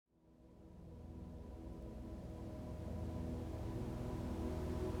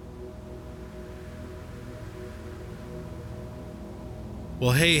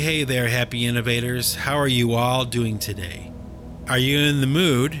Well, hey there, happy innovators. How are you all doing today? Are you in the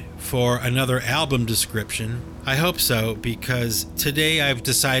mood for another album description? I hope so, because today I've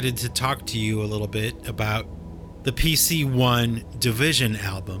decided to talk to you a little bit about the PC-1 Division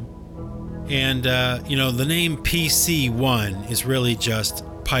album. And, the name PC-1 is really just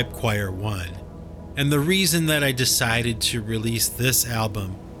Pipe Choir 1. And the reason that I decided to release this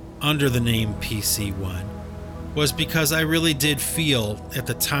album under the name PC-1 was because I really did feel at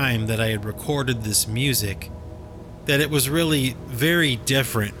the time that I had recorded this music that it was really very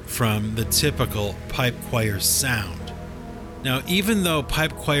different from the typical pipe choir sound. Now, even though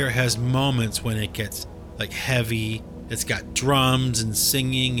pipe choir has moments when it gets like heavy, it's got drums and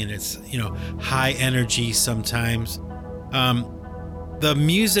singing and it's, high energy sometimes. The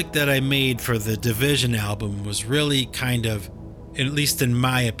music that I made for the Division album was really kind of, at least in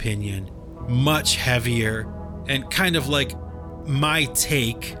my opinion, much heavier and kind of like my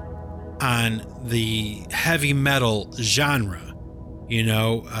take on the heavy metal genre,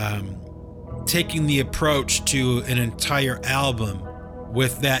 taking the approach to an entire album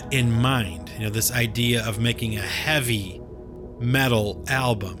with that in mind, this idea of making a heavy metal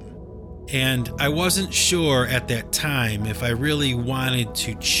album. And I wasn't sure at that time if I really wanted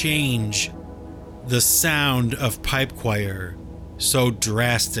to change the sound of pipe choir so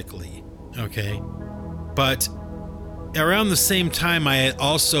drastically, okay? But around the same time, I had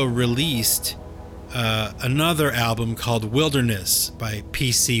also released another album called Wilderness by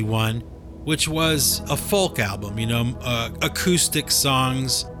PC-1, which was a folk album, acoustic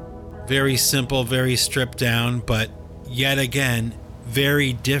songs, very simple, very stripped down, but yet again,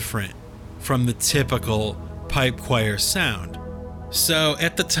 very different from the typical pipe choir sound. So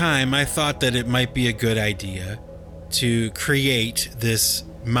at the time, I thought that it might be a good idea to create this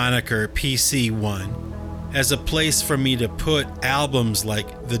moniker PC-1 as a place for me to put albums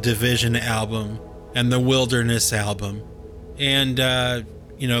like the Division album and the Wilderness album and,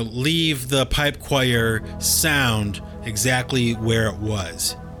 leave the pipe choir sound exactly where it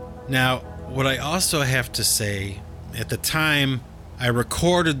was. Now, what I also have to say, at the time I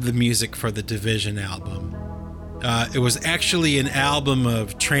recorded the music for the Division album, it was actually an album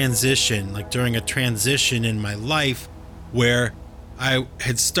of transition, like during a transition in my life where I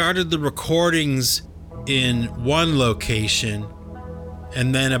had started the recordings in one location,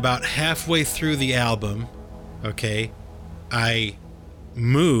 and then about halfway through the album, I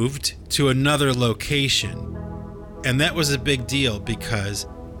moved to another location. And that was a big deal because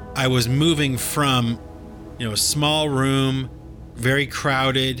I was moving from, a small room, very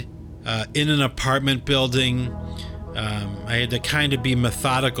crowded, in an apartment building. I had to kind of be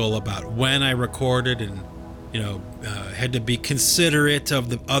methodical about when I recorded and had to be considerate of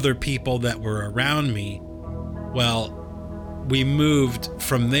the other people that were around me. Well, we moved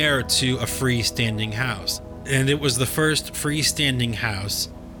from there to a freestanding house. And it was the first freestanding house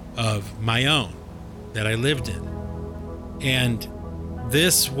of my own that I lived in. And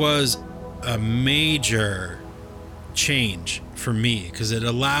this was a major change for me because it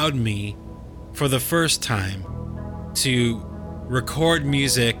allowed me, for the first time, to record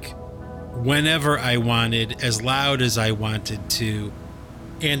music whenever I wanted, as loud as I wanted to.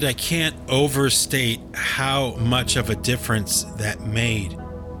 And I can't overstate how much of a difference that made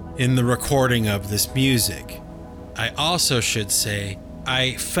in the recording of this music. I also should say,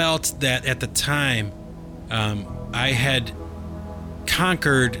 I felt that at the time, I had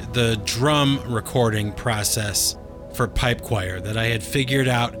conquered the drum recording process for pipe choir, that I had figured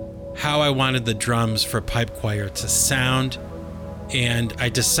out how I wanted the drums for pipe choir to sound. And I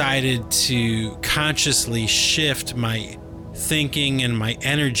decided to consciously shift my thinking and my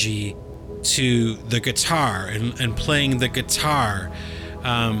energy to the guitar and playing the guitar.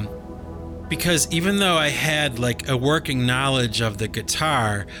 Because even though I had like a working knowledge of the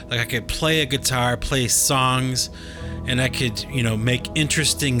guitar, like I could play a guitar, play songs, and I could, make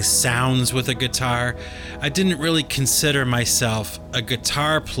interesting sounds with a guitar, I didn't really consider myself a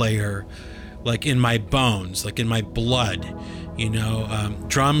guitar player like in my bones, like in my blood.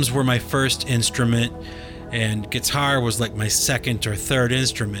 Drums were my first instrument and guitar was like my second or third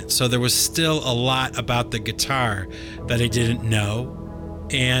instrument. So there was still a lot about the guitar that I didn't know.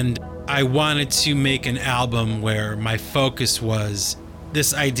 And I wanted to make an album where my focus was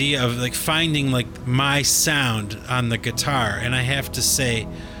this idea of like finding like my sound on the guitar. And I have to say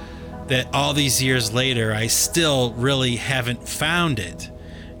that all these years later, I still really haven't found it.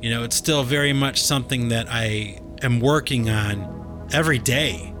 It's still very much something that I am working on every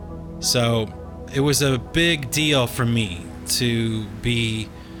day. So it was a big deal for me to be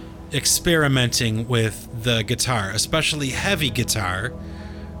experimenting with the guitar, especially heavy guitar,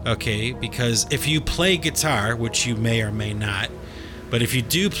 Okay, because if you play guitar, which you may or may not, but if you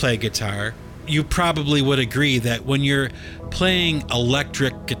do play guitar, you probably would agree that when you're playing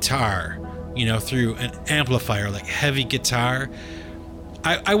electric guitar, through an amplifier like heavy guitar,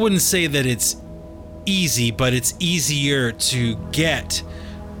 I wouldn't say that it's easy, but it's easier to get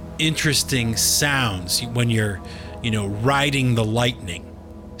interesting sounds when you're, riding the lightning.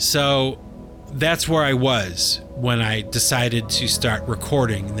 So that's where I was when I decided to start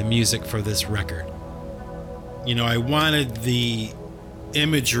recording the music for this record. I wanted the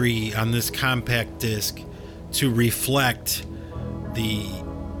imagery on this compact disc to reflect the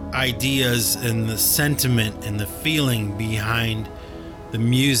ideas and the sentiment and the feeling behind the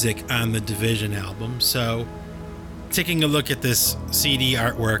music on the Division album. So taking a look at this CD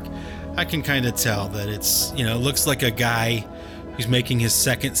artwork, I can kind of tell that it's, it looks like a guy who's making his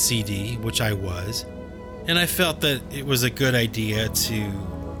second CD, which I was. And I felt that it was a good idea to,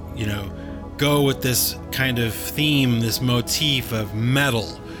 go with this kind of theme, this motif of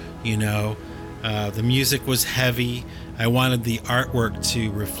metal, the music was heavy. I wanted the artwork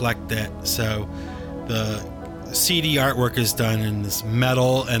to reflect that. So the CD artwork is done in this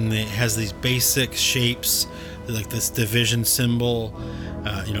metal, and it has these basic shapes, like this Division symbol,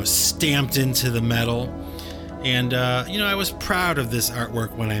 stamped into the metal. And, I was proud of this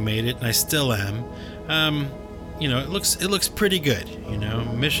artwork when I made it, and I still am. It looks pretty good,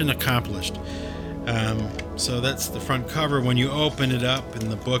 mission accomplished. So that's the front cover. When you open it up in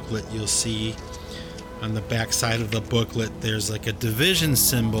the booklet, you'll see on the back side of the booklet, there's like a Division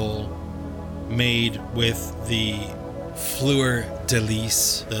symbol made with the fleur de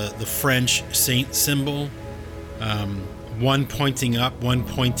lis, the French saint symbol, one pointing up, one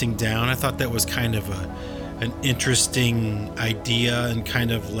pointing down. I thought that was kind of an interesting idea and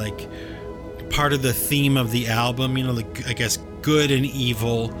kind of like part of the theme of the album, I guess good and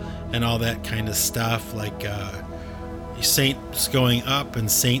evil and all that kind of stuff, like saints going up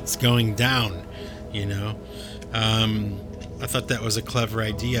and saints going down, I thought that was a clever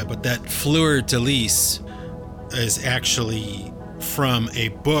idea. But that fleur de lis is actually from a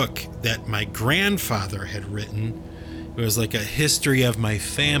book that my grandfather had written. It was like a history of my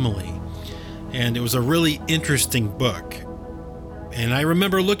family, and it was a really interesting book. And I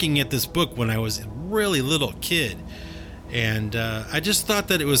remember looking at this book when I was a really little kid, and I just thought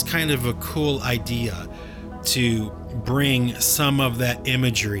that it was kind of a cool idea to bring some of that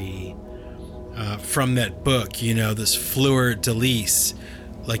imagery from that book, this fleur de lis,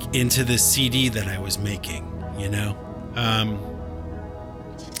 like into the CD that I was making,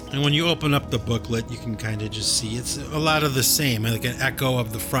 And when you open up the booklet, you can kind of just see it's a lot of the same, like an echo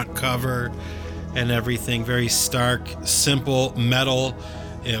of the front cover and everything. Very stark, simple metal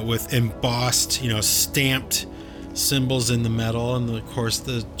with embossed, stamped symbols in the metal, and of course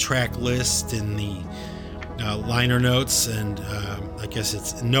the track list and the liner notes. And I guess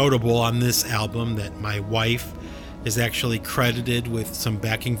it's notable on this album that my wife is actually credited with some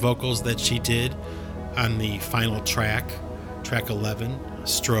backing vocals that she did on the final track 11,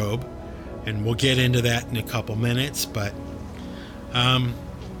 Strobe, and we'll get into that in a couple minutes. But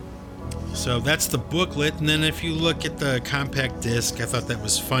so that's the booklet. And then if you look at the compact disc, I thought that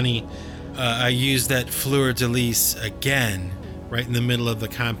was funny. I used that fleur de lis again right in the middle of the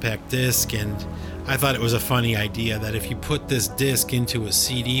compact disc, and I thought it was a funny idea that if you put this disc into a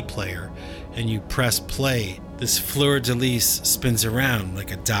CD player and you press play, this fleur de lis spins around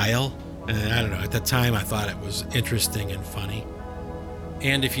like a dial. And I don't know, at the time I thought it was interesting and funny.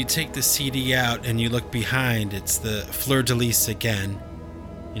 And if you take the CD out and you look behind, it's the fleur de lis again,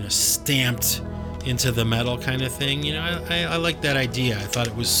 stamped into the metal kind of thing. I like that idea. I thought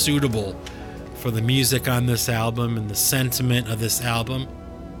it was suitable for the music on this album and the sentiment of this album.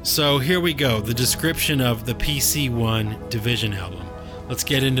 So here we go, the description of the PC1 Division album. Let's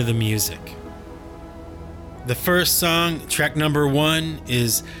get into the music. The first song, track number 1,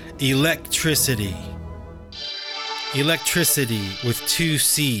 is Electricity. Electricity with 2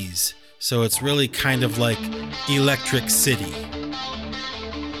 C's, so it's really kind of like Electric City.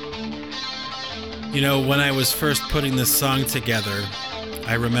 When I was first putting this song together,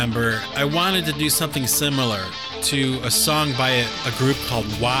 I remember I wanted to do something similar to a song by a group called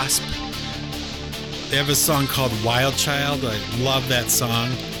Wasp. They have a song called Wild Child. I love that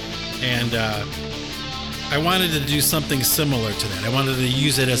song. And I wanted to do something similar to that. I wanted to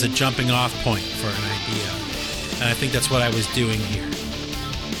use it as a jumping off point for an idea. And I think that's what I was doing here.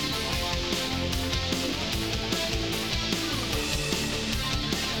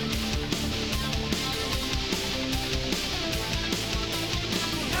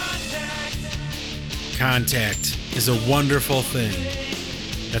 Contact is a wonderful thing.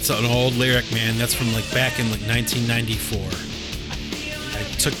 That's an old lyric, man. That's from like back in like 1994. I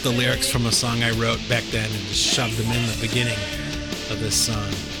took the lyrics from a song I wrote back then and just shoved them in the beginning of this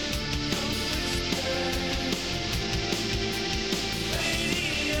song.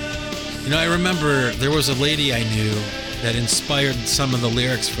 You know, I remember there was a lady I knew that inspired some of the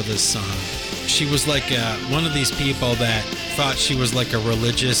lyrics for this song. She was like one of these people that thought she was like a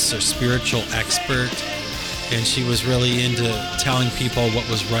religious or spiritual expert, and she was really into telling people what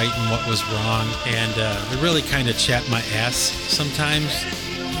was right and what was wrong, and it really kind of chapped my ass sometimes.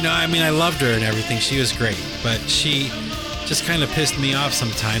 You know, I mean, I loved her and everything. She was great, but she just kind of pissed me off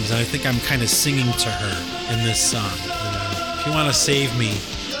sometimes, and I think I'm kind of singing to her in this song. You know, if you want to save me,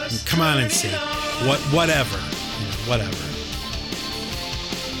 come on and save me. Whatever. You know, whatever.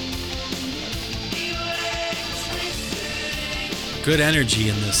 Good energy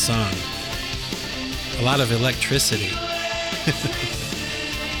in this song. A lot of electricity.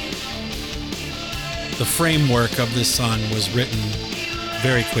 The framework of this song was written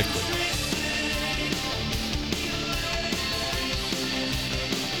very quickly.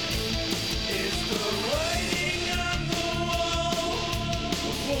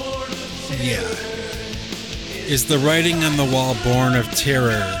 Yeah. Is the writing on the wall born of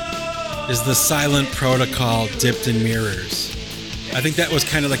terror? Is the silent protocol dipped in mirrors? I think that was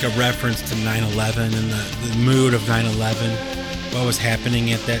kind of like a reference to 9/11 and the mood of 9/11, what was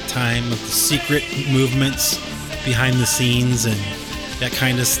happening at that time, with the secret movements behind the scenes and that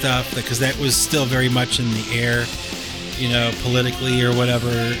kind of stuff, because that was still very much in the air, you know, politically or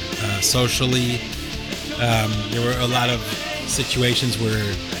whatever, socially. There were a lot of situations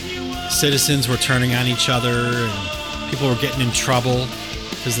where citizens were turning on each other and people were getting in trouble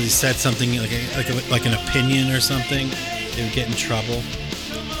because they said something like an opinion or something. They would get in trouble.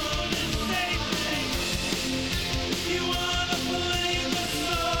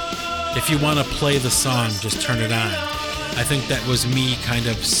 If you want to play the song, just turn it on. I think that was me kind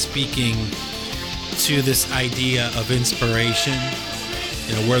of speaking to this idea of inspiration,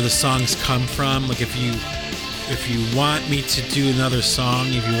 you know, where the songs come from. Like if you want me to do another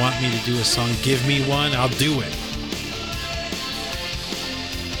song, if you want me to do a song, give me one, I'll do it.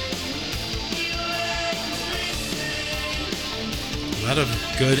 A lot of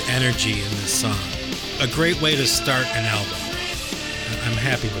good energy in this song. A great way to start an album. I'm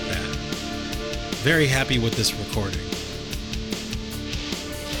happy with that. Very happy with this recording.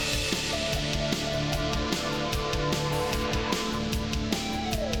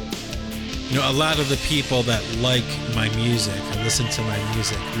 You know, a lot of the people that like my music and listen to my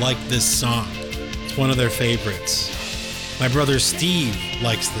music like this song. It's one of their favorites. My brother Steve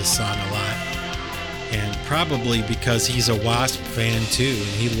likes this song a lot. And probably because he's a Wasp fan too,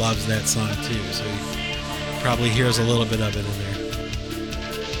 and he loves that song too, so he probably hears a little bit of it in there.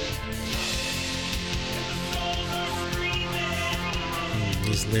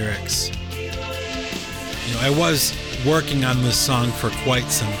 These lyrics. You know, I was working on this song for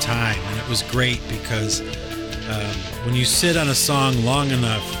quite some time, and it was great because when you sit on a song long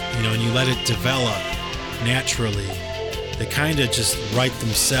enough, you know, and you let it develop naturally, they kind of just write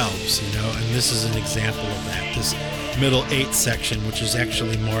themselves, you know, and this is an example of that. This middle 8 section, which is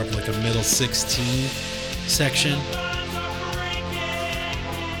actually more of like a middle 16 section.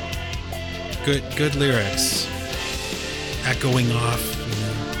 Good lyrics. Echoing off, you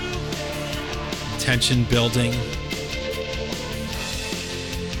know. Tension building.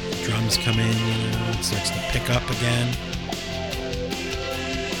 Drums come in, you know, it starts to pick up again.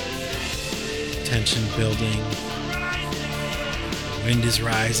 Tension building. Wind is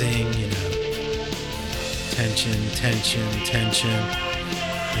rising, you know. Tension, tension, tension.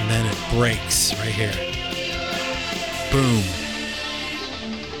 And then it breaks right here. Boom.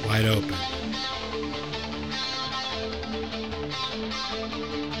 Wide open.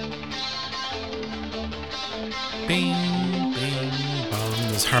 Bing, bing, bong.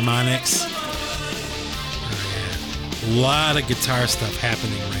 Those harmonics. Oh, yeah. A lot of guitar stuff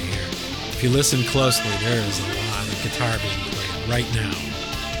happening right here. If you listen closely, there is a lot of guitar being played right now.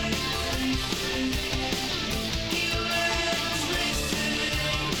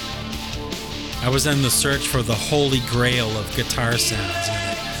 I was in the search for the holy grail of guitar sounds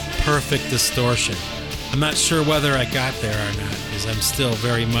and the perfect distortion. I'm not sure whether I got there or not, because I'm still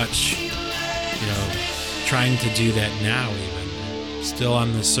very much, you know, trying to do that now even. Still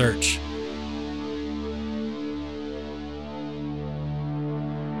on the search.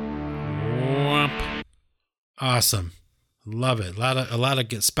 Whomp. Awesome. Love it. A lot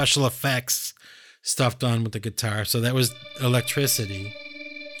of special effects stuff done with the guitar. So that was Electricity.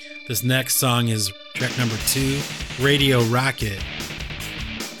 This next song is track number 2, Radio Rocket.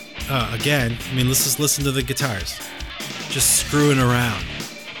 Again, I mean, let's just listen to the guitars. Just screwing around.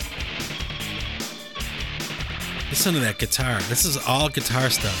 Listen to that guitar. This is all guitar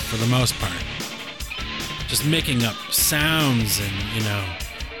stuff for the most part. Just making up sounds and,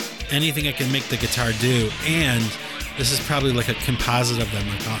 anything I can make the guitar do. And this is probably like a composite of them,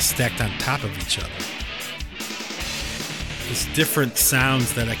 like all stacked on top of each other. There's different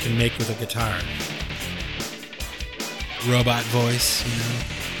sounds that I can make with a guitar. Robot voice,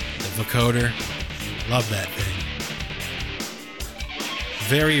 the vocoder. Love that thing.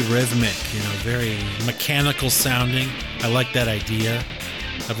 Very rhythmic, very mechanical sounding. I like that idea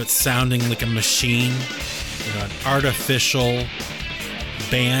of it sounding like a machine, an artificial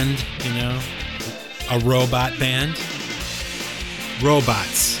band, a robot band.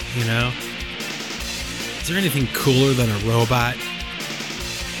 Robots, Is there anything cooler than a robot?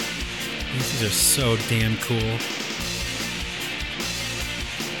 These are so damn cool.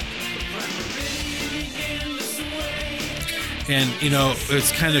 And,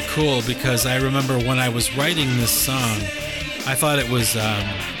 it's kind of cool because I remember when I was writing this song, I thought it was a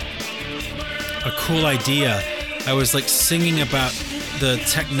cool idea. I was like singing about the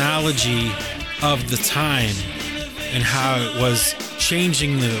technology of the time and how it was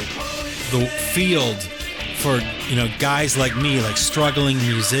changing the field for, guys like me, like struggling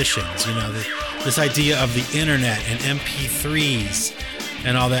musicians, this idea of the internet and MP3s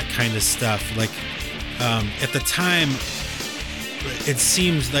and all that kind of stuff. Like, at the time, it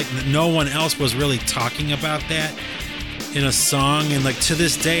seems like no one else was really talking about that in a song, and like to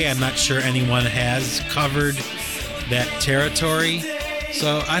this day I'm not sure anyone has covered that territory.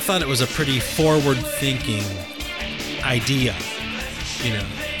 So I thought it was a pretty forward thinking idea,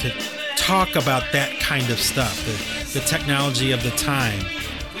 to talk about that kind of stuff, the technology of the time.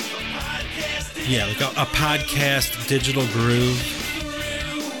 Yeah, like a podcast, digital groove.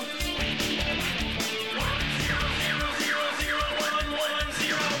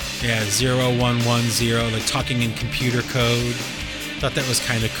 Yeah, 0110, like talking in computer code. Thought that was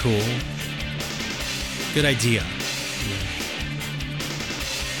kind of cool. Good idea.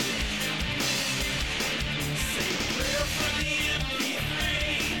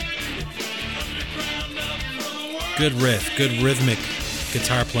 Good riff, good rhythmic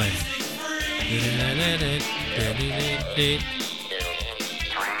guitar playing.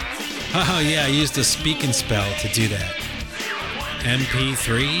 Oh yeah, I used a speak and spell to do that.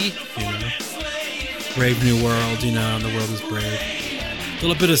 MP3, Brave New World, the world is brave. A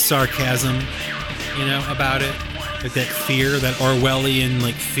little bit of sarcasm, about it. Like that fear, that Orwellian,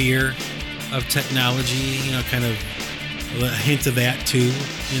 like, fear of technology, kind of a hint of that too,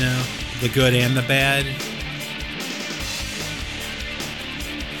 the good and the bad.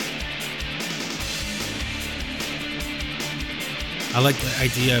 I like the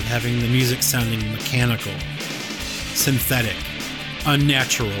idea of having the music sounding mechanical, synthetic,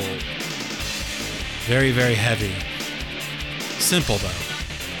 unnatural, very, very heavy. Simple,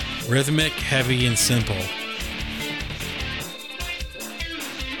 though. Rhythmic, heavy, and simple.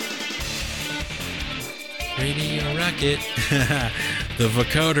 Radio Rocket. The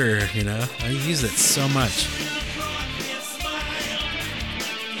vocoder, I use it so much.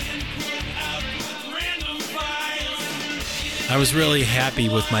 I was really happy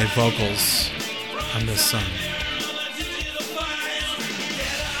with my vocals on this song.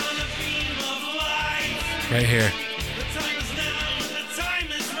 Right here.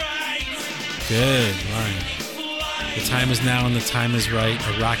 Good line. The time is now and the time is right.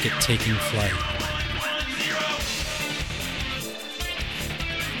 A rocket taking flight.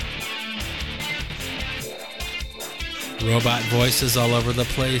 Robot voices all over the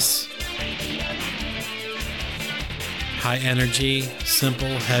place. High energy, simple,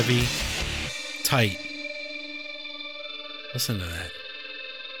 heavy, tight. Listen to that.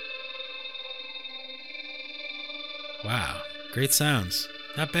 Wow, great sounds.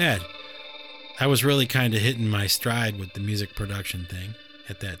 Not bad. I was really kind of hitting my stride with the music production thing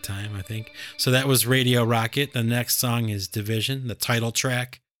at that time, I think. So that was Radio Rocket. The next song is Division, the title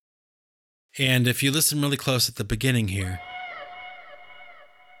track. And if you listen really close at the beginning here,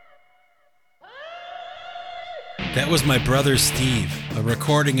 that was my brother Steve, a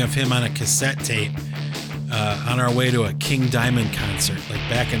recording of him on a cassette tape on our way to a King Diamond concert, like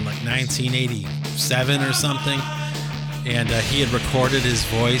back in like 1987 or something. And he had recorded his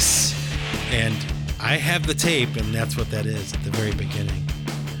voice, and I have the tape, and that's what that is at the very beginning.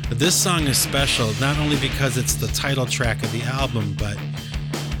 But this song is special, not only because it's the title track of the album, but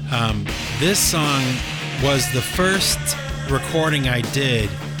this song was the first recording I did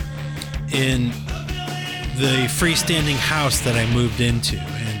in the freestanding house that I moved into.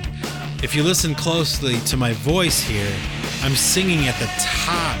 And if you listen closely to my voice here, I'm singing at the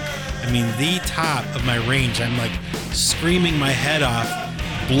top. I mean, the top of my range. I'm like screaming my head off,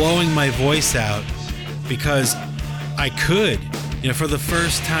 blowing my voice out because I could. You know, for the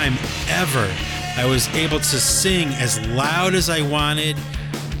first time ever, I was able to sing as loud as I wanted,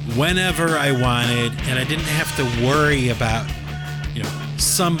 whenever I wanted, and I didn't have to worry about, you know,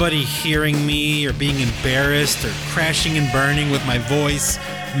 somebody hearing me or being embarrassed or crashing and burning with my voice,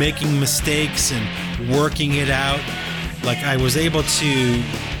 making mistakes and working it out. Like, I was able to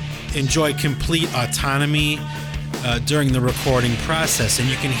enjoy complete autonomy during the recording process, and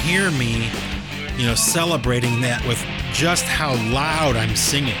you can hear me, you know, celebrating that with just how loud I'm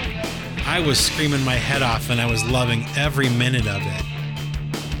singing. I was screaming my head off, and I was loving every minute of it.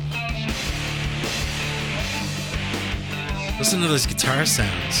 Listen to those guitar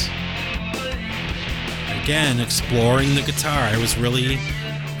sounds. Again, exploring the guitar. I was really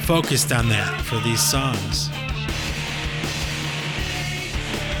focused on that for these songs.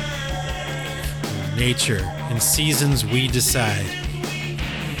 Nature. In seasons we decide.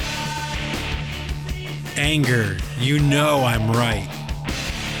 Anger. You know I'm right.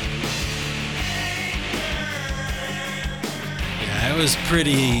 I was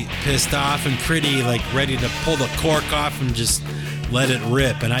pretty pissed off and pretty like ready to pull the cork off and just let it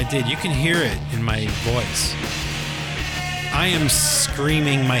rip, and I did. You can hear it in my voice. I am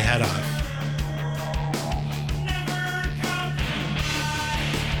screaming my head off.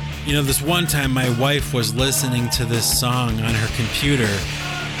 You know, this one time my wife was listening to this song on her computer,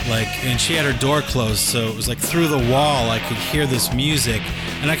 like, and she had her door closed, so it was like through the wall I could hear this music,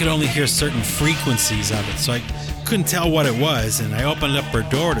 and I could only hear certain frequencies of it, so I couldn't tell what it was, and I opened up her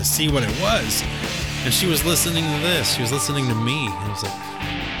door to see what it was, and she was listening to this. She was listening to me, and I was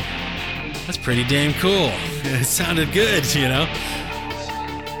like, that's pretty damn cool. It sounded good, you know?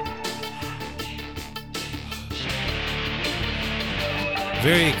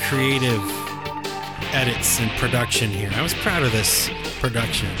 Very creative edits and production here. I was proud of this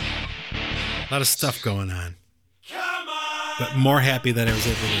production. A lot of stuff going on. But more happy that I was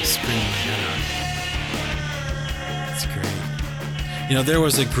able to scream my head off. Great. You know, there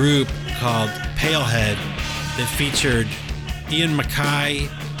was a group called Palehead that featured Ian Mackay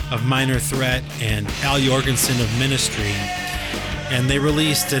of Minor Threat and Al Jorgensen of Ministry, and they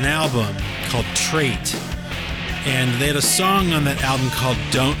released an album called Trait, and they had a song on that album called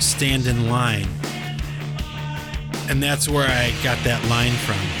Don't Stand in Line, and that's where I got that line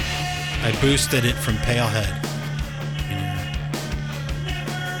from. I boosted it from Palehead.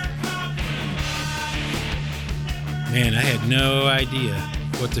 Man, I had no idea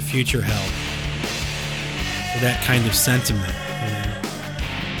what the future held for that kind of sentiment.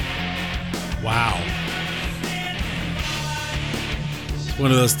 Wow. It's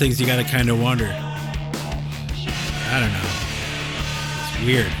one of those things you gotta kind of wonder. I don't know. It's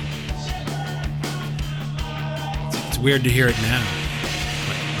weird. It's weird to hear it now.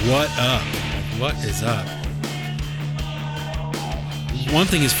 Like, what up? What is up? One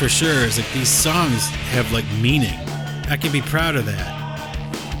thing is for sure is like these songs have like meaning. I can be proud of that.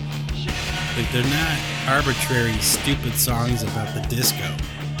 Like, they're not arbitrary, stupid songs about the disco.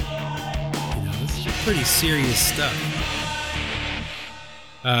 You know, this is pretty serious stuff.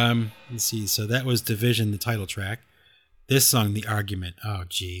 Let's see. So that was Division, the title track. This song, The Argument. Oh,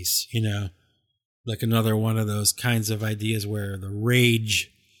 geez. You know, like another one of those kinds of ideas where the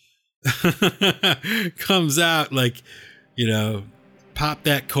rage comes out, like, you know, pop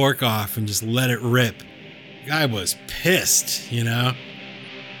that cork off and just let it rip. I was pissed, you know?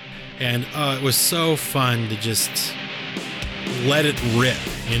 And it was so fun to just let it rip,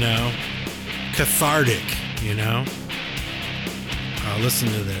 you know? Cathartic, you know? Listen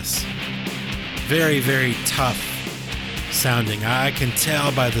to this. Very, very tough sounding. I can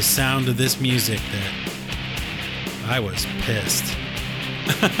tell by the sound of this music that I was pissed.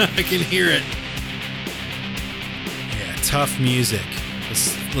 I can hear it. Yeah, tough music.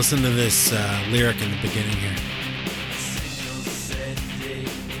 Let's listen to this lyric in the beginning here.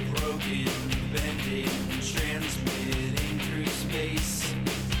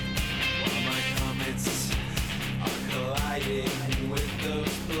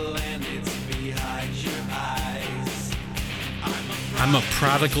 I'm a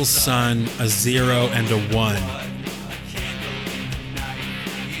prodigal son, a 0 and a 1.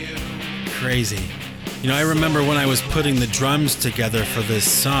 Crazy. You know, I remember when I was putting the drums together for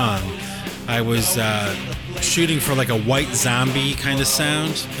this song, I was shooting for like a White Zombie kind of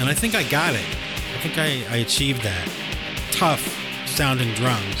sound, and I think I got it. I think I achieved that. Tough sounding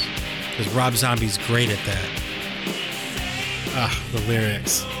drums, because Rob Zombie's great at that. The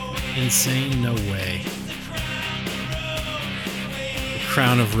lyrics. Insane? No way. The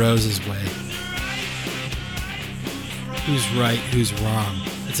Crown of Roses way. Who's right, who's wrong?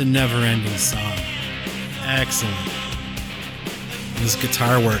 It's a never-ending song. Excellent. This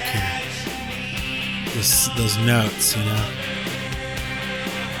guitar work here. Those notes, you know.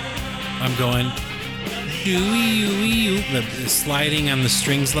 I'm going the sliding on the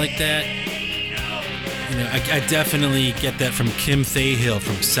strings like that. You know, I definitely get that from Kim Thahill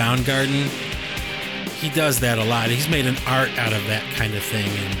from Soundgarden. He does that a lot. He's made an art out of that kind of thing,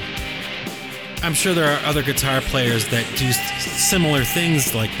 and I'm sure there are other guitar players that do similar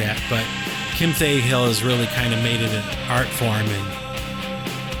things like that, but Kim Thahill has really kind of made it an art form, and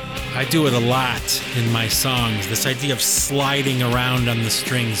I do it a lot in my songs. This idea of sliding around on the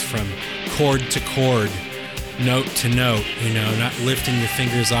strings from chord to chord, note to note, you know, not lifting your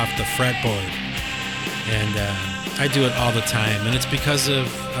fingers off the fretboard. And I do it all the time, and it's because of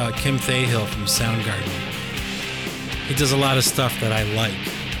Kim Thahill from Soundgarden. He does a lot of stuff that I like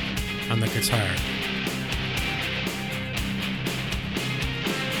on the guitar.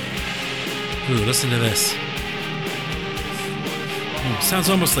 Ooh, listen to this. Sounds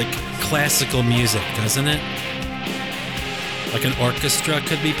almost like classical music, doesn't it? Like an orchestra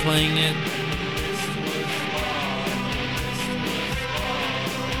could be playing it.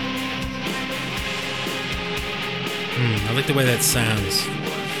 I like the way that sounds.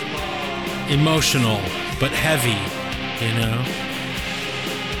 Emotional, but heavy, you know?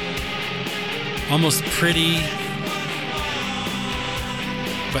 Almost pretty,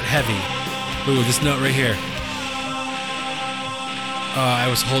 but heavy. Ooh, this note right here. I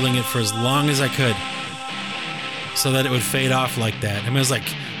was holding it for as long as I could so that it would fade off like that. I mean, it was like,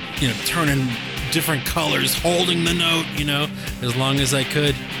 you know, turning different colors, holding the note, you know, as long as I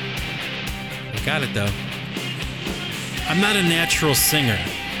could. I got it, though. I'm not a natural singer,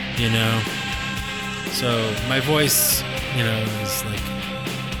 you know, so my voice, you know, is like,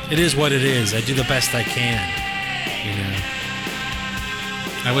 it is what it is. I do the best I can, you know.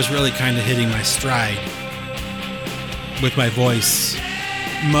 I was really kind of hitting my stride with my voice,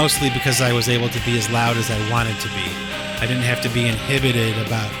 mostly because I was able to be as loud as I wanted to be. I didn't have to be inhibited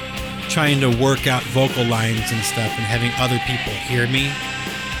about trying to work out vocal lines and stuff and having other people hear me.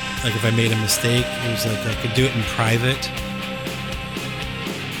 Like if I made a mistake, it was like I could do it in private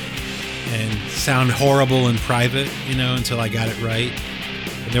and sound horrible in private, you know, until I got it right.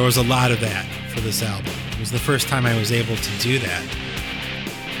 And there was a lot of that for this album. It was the first time I was able to do that.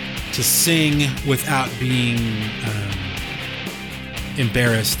 To sing without being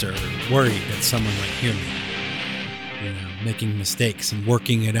embarrassed or worried that someone might hear me. You know, making mistakes and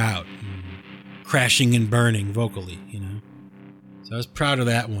working it out. And crashing and burning vocally, you know. So I was proud of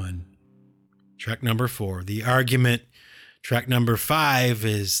that one. Track number 4, The Argument. Track number 5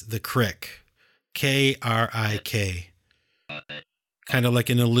 is The Crick. K-R-I-K. Kind of like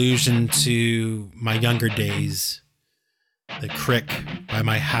an allusion to my younger days. The crick by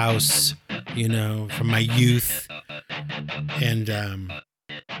my house, you know, from my youth. And,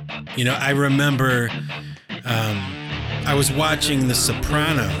 you know, I remember I was watching The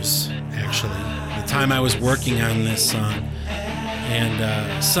Sopranos, actually, the time I was working on this song.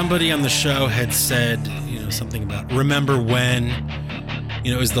 And somebody on the show had said, you know, something about remember when,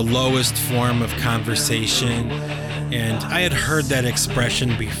 you know, it was the lowest form of conversation. And I had heard that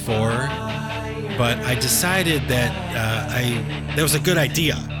expression before, but I decided that that was a good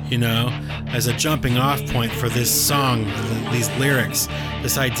idea, you know, as a jumping off point for this song, these lyrics,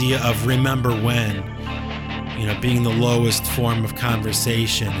 this idea of remember when, you know, being the lowest form of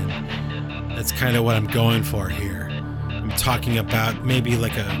conversation. And that's kind of what I'm going for here. I'm talking about maybe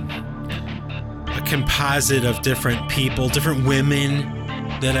like a composite of different people, different women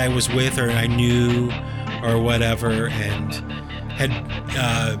that I was with or I knew or whatever, and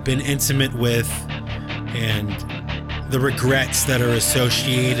had been intimate with, and the regrets that are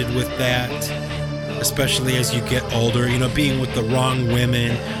associated with that, especially as you get older, you know, being with the wrong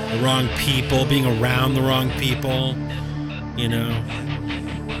women, the wrong people, being around the wrong people, you know.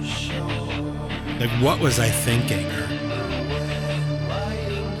 Like, what was I thinking?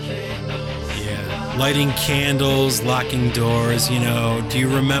 Yeah, lighting candles, locking doors, you know. Do you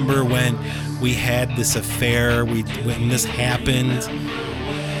remember when we had this affair, when this happened?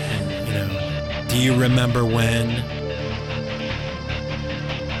 And, you know, do you remember when?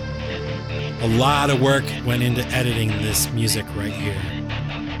 A lot of work went into editing this music right here.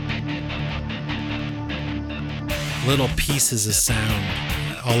 Little pieces of sound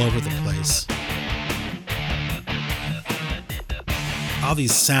all over the place. All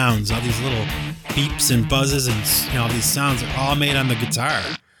these sounds, all these little beeps and buzzes and, you know, all these sounds are all made on the guitar.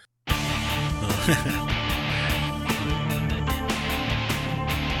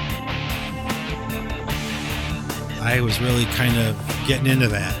 I was really kind of getting into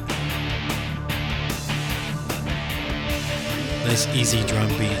that. Nice easy drum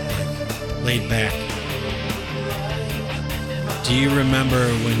beat, like laid back. Do you remember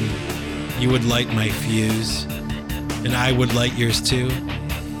when you would light my fuse and I would light yours too?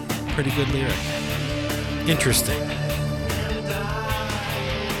 Pretty good lyric. Interesting.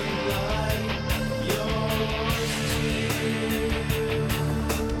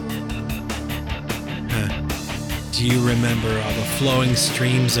 Do you remember all the flowing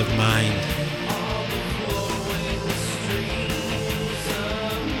streams of mind?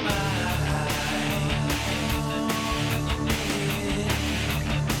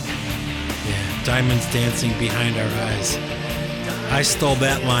 Yeah, diamonds dancing behind our eyes. I stole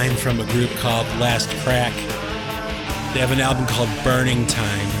that line from a group called Last Crack. They have an album called Burning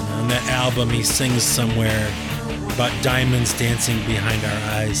Time, and on that album he sings somewhere about diamonds dancing behind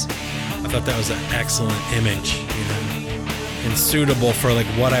our eyes. I thought that was an excellent image, you know, and suitable for like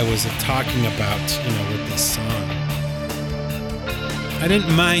what I was talking about, you know, with this song. I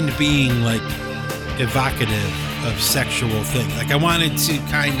didn't mind being like evocative of sexual things. Like I wanted to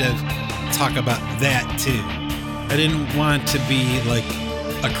kind of talk about that too. I didn't want to be like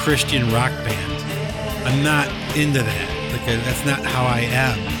a Christian rock band. I'm not into that. Like that's not how I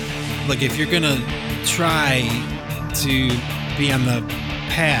am. Like if you're gonna try to be on the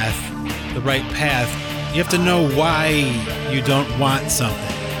path, the right path, you have to know why you don't want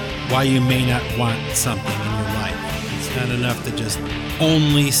something, why you may not want something in your life. It's not enough to just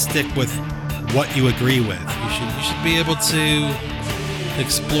only stick with what you agree with. You should be able to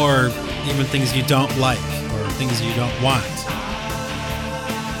explore even things you don't like or things you don't want.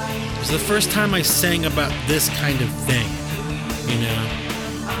 It was the first time I sang about this kind of thing, you know.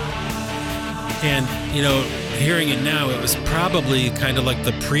 And, you know, hearing it now, it was probably kind of like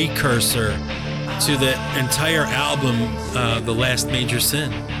the precursor to the entire album, The Last Major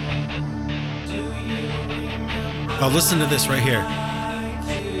Sin. Oh, listen to this right here.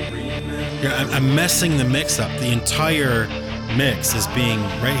 I'm messing the mix up. The entire mix is being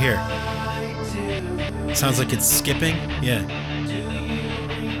right here. Sounds like it's skipping. Yeah.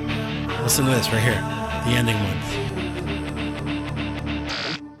 Listen to this right here. The ending one.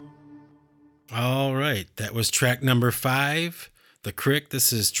 All right. That was track number 5, The Crick.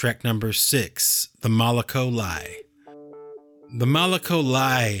 This is track number 6, The Moloko Lie. The Moloko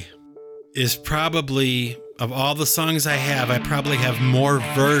Lie is probably, of all the songs I probably have more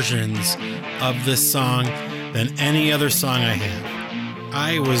versions of this song than any other song I have.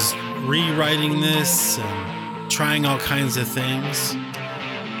 I was rewriting this and trying all kinds of things.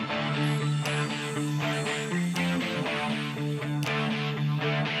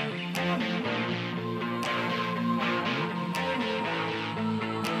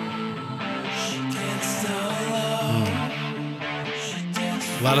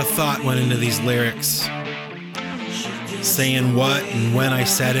 A lot of thought went into these lyrics, saying what and when I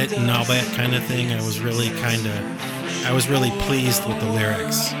said it and all that kind of thing. I was really pleased with the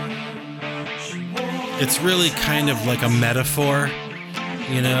lyrics. It's really kind of like a metaphor,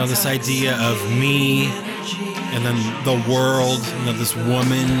 you know, this idea of me and then the world, you know, this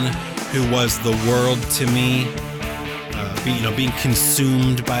woman who was the world to me, being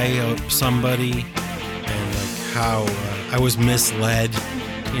consumed by somebody, and like how I was misled,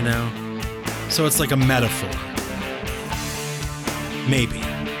 you know. So it's like a metaphor. Maybe.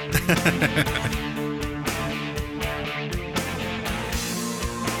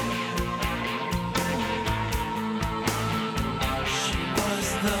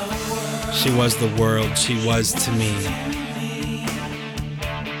 She was the world, she was to me.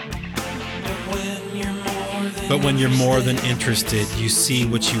 But when you're more than interested, you see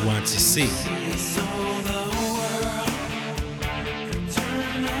what you want to see.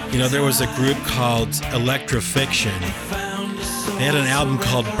 You know, there was a group called Electrofiction. They had an album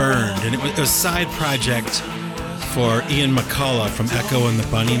called Burned, and it was a side project for Ian McCullough from Echo and the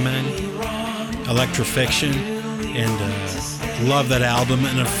Bunnymen, Electrofiction, and love that album.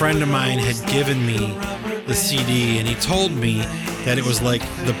 And a friend of mine had given me the CD, and he told me that it was like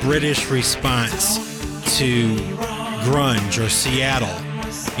the British response to grunge or Seattle,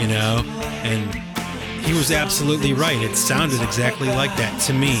 you know, and he was absolutely right. It sounded exactly like that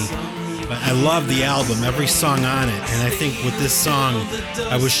to me. But I love the album, every song on it, and I think with this song,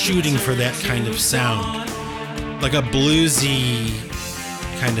 I was shooting for that kind of sound, like a bluesy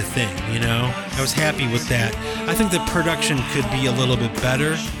kind of thing, you know? I was happy with that. I think the production could be a little bit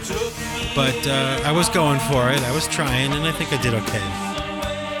better, but I was going for it. I was trying, and I think I did okay.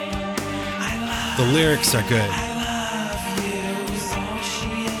 The lyrics are good.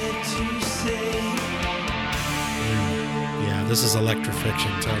 Yeah, this is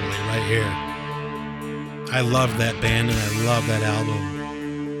Electrifiction, totally, right here. I love that band and I love that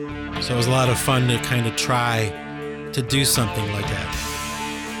album. So it was a lot of fun to kind of try to do something like that.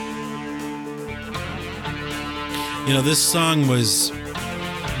 You know, this song was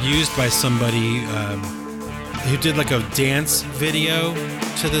used by somebody who did like a dance video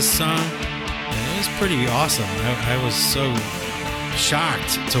to this song. And it was pretty awesome. I was so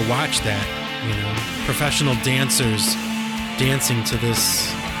shocked to watch that, you know, professional dancers dancing to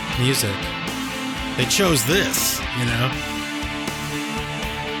this music. They chose this, you know.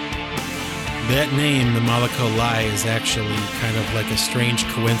 That name, the Moloko Lie, is actually kind of like a strange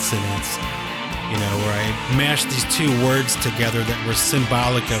coincidence, you know, where I mashed these two words together that were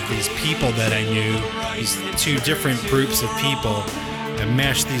symbolic of these people that I knew, these two different groups of people. I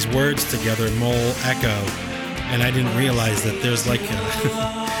mashed these words together, Mole Echo, and I didn't realize that there's like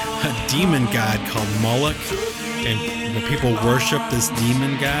a demon god called Moloch, and you know, people worship this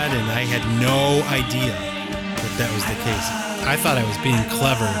demon god, and I had no idea that was the case. I thought I was being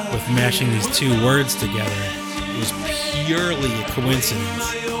clever with mashing these two words together. It was purely a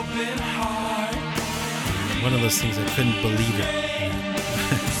coincidence. One of those things I couldn't believe it.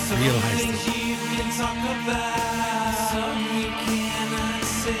 Realized it.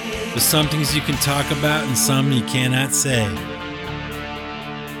 There's some things you can talk about and some you cannot say.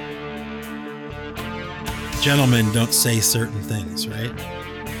 Gentlemen don't say certain things, right?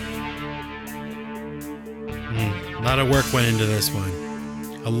 A lot of work went into this one.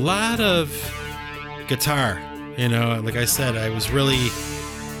 A lot of guitar, you know, like I said, I was really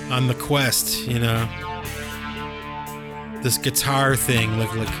on the quest, you know. This guitar thing,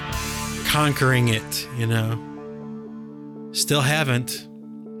 like conquering it, you know. Still haven't.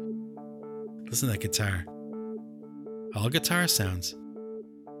 Listen to that guitar. All guitar sounds.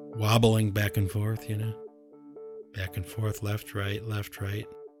 Wobbling back and forth, you know. Back and forth, left, right,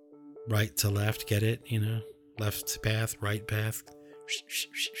 right to left, get it, you know. Left path, right path,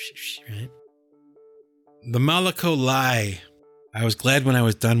 right? The Moloko Lie. I was glad when I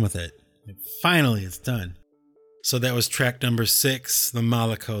was done with it. Finally, it's done. So that was track number 6, The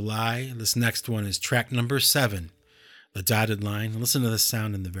Moloko Lie. This next one is track number 7, The Dotted Line. Listen to the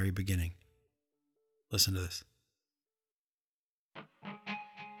sound in the very beginning. Listen to this.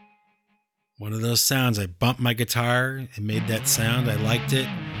 One of those sounds. I bumped my guitar and made that sound. I liked it.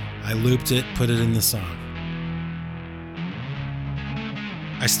 I looped it, put it in the song.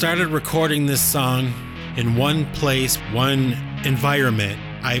 I started recording this song in one place, one environment.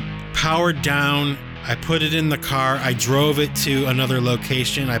 I powered down, I put it in the car, I drove it to another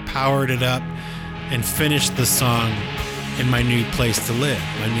location, I powered it up, and finished the song in my new place to live,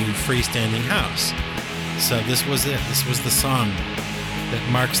 my new freestanding house. So this was it. This was the song that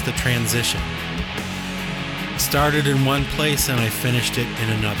marks the transition. Started in one place and I finished it in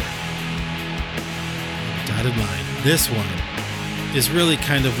another. Dotted line. This one is really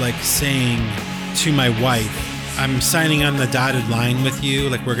kind of like saying to my wife, I'm signing on the dotted line with you,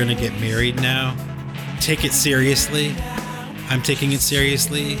 like we're gonna get married now. Take it seriously. I'm taking it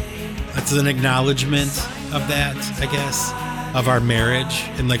seriously. That's an acknowledgement of that, I guess, of our marriage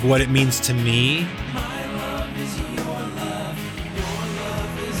and like what it means to me.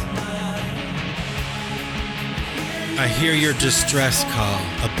 I hear your distress call,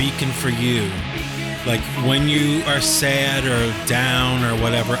 a beacon for you. Like when you are sad or down or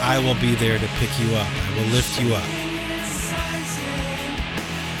whatever, I will be there to pick you up. I will lift you up.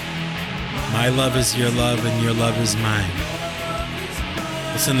 My love is your love and your love is mine.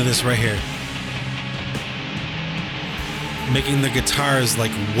 Listen to this right here. Making the guitars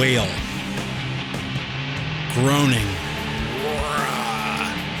like wail. Groaning.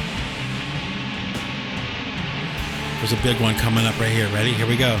 There's a big one coming up right here. Ready? Here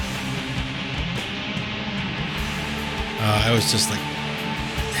we go. I was just like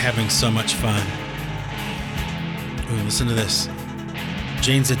having so much fun. Ooh, listen to this.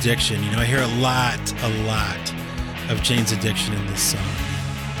 Jane's Addiction. You know, I hear a lot of Jane's Addiction in this song.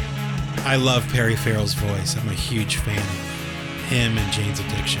 I love Perry Farrell's voice. I'm a huge fan of him and Jane's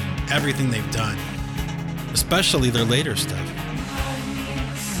Addiction. Everything they've done, especially their later stuff.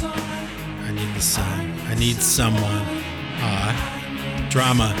 I need the sun. I need someone.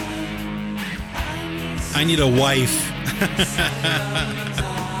 Drama. I need a wife.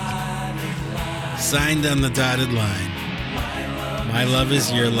 Signed on the dotted line. My love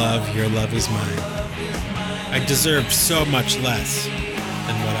is your love is mine. I deserved so much less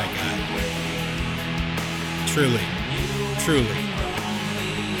than what I got. Truly.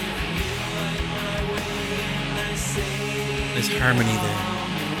 There's harmony there.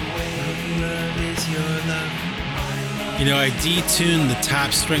 Love is your love. You know, I detuned the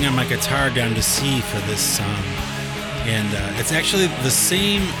top string on my guitar down to C for this song. And it's actually the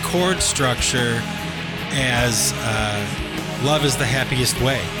same chord structure as Love is the Happiest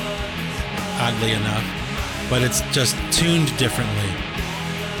Way, oddly enough. But it's just tuned differently.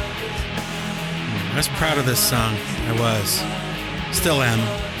 I was proud of this song. I was. Still am.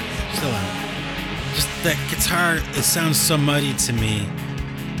 Just that guitar, it sounds so muddy to me.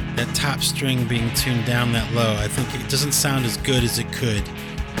 That top string being tuned down that low, I think it doesn't sound as good as it could.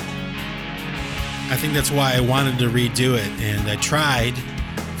 I think that's why I wanted to redo it, and I tried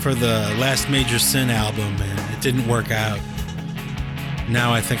for the Last Major Sin album, and it didn't work out.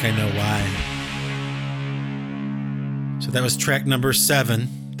 Now I think I know why. So that was track number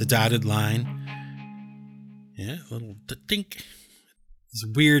 7, The Dotted Line. Yeah, a little dink. These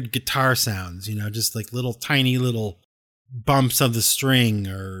weird guitar sounds, you know, just like little tiny little bumps of the string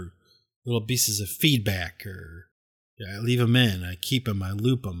or little pieces of feedback. Or I leave them in, I keep them, I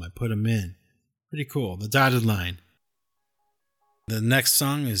loop them, I put them in. Pretty cool. The Dotted Line. The next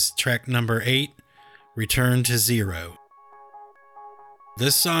song is track number 8, Return to Zero.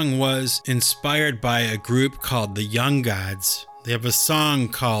 This song was inspired by a group called the Young Gods. They have a song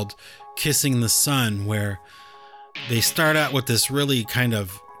called Kissing the Sun where they start out with this really kind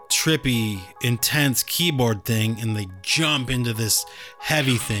of trippy, intense keyboard thing, and they jump into this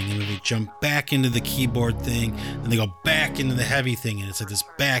heavy thing, and then they jump back into the keyboard thing, and they go back into the heavy thing, and it's like this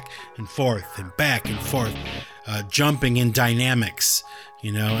back and forth, jumping in dynamics,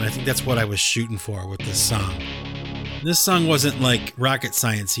 you know, and I think that's what I was shooting for with this song. This song wasn't like rocket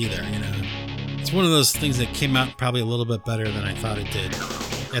science either, you know. It's one of those things that came out probably a little bit better than I thought it did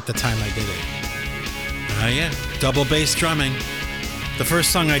at the time I did it. Yeah, double bass drumming. The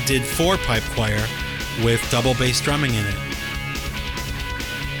first song I did for pipe choir with double bass drumming in it.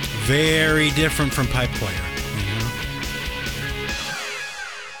 Very different from pipe choir, you know?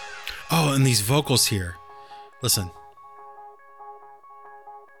 Oh, and these vocals here. Listen.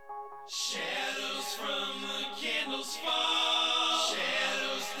 Shadows from the candles fall,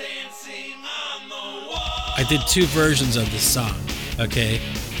 shadows dancing on the wall. I did 2 versions of this song, okay?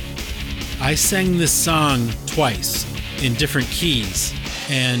 I sang this song twice in different keys,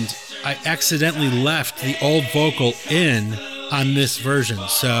 and I accidentally left the old vocal in on this version.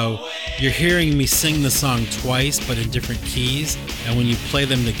 So you're hearing me sing the song twice, but in different keys, and when you play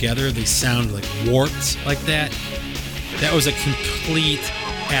them together, they sound like warped like that. That was a complete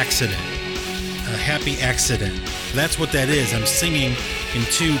accident, a happy accident. That's what that is. I'm singing in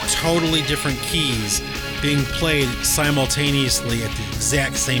 2 totally different keys being played simultaneously at the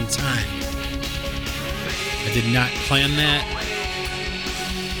exact same time. I did not plan that,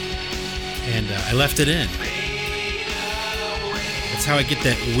 and I left it in. That's how I get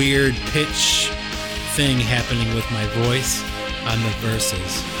that weird pitch thing happening with my voice on the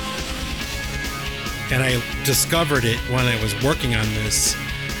verses. And I discovered it when I was working on this,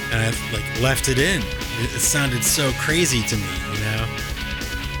 and I left it in. It sounded so crazy to me, you know?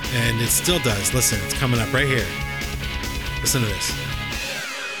 And it still does. Listen, it's coming up right here. Listen to this.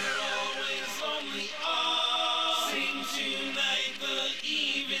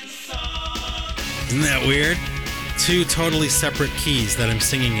 Isn't that weird? 2 totally separate keys that I'm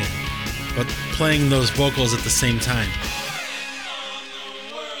singing in, but playing those vocals at the same time.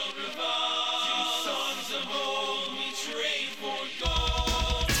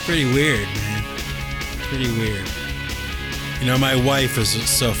 It's pretty weird, man. Pretty weird. You know, my wife is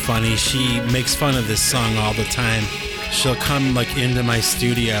so funny. She makes fun of this song all the time. She'll come into my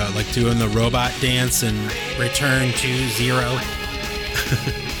studio, doing the robot dance and Return to Zero.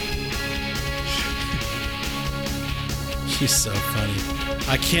 She's so funny.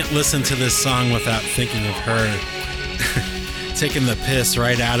 I can't listen to this song without thinking of her taking the piss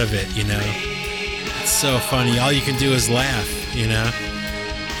right out of it, you know? It's so funny. All you can do is laugh, you know?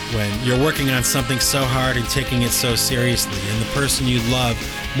 When you're working on something so hard and taking it so seriously, and the person you love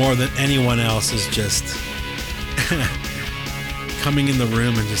more than anyone else is just coming in the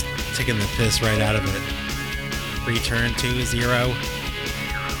room and just taking the piss right out of it. Return to Zero.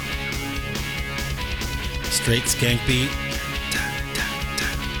 Straight skank beat.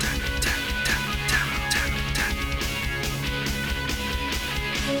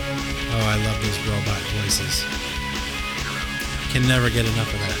 Oh, I love those robot voices. Can never get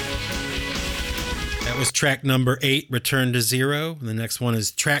enough of that. That was track number 8, Return to Zero. And the next one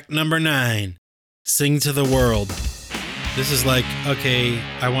is track number 9, Sing to the World. This is okay,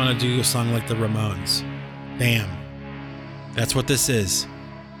 I want to do a song like the Ramones. Bam. That's what this is.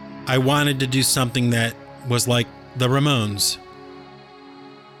 I wanted to do something that was like The Ramones.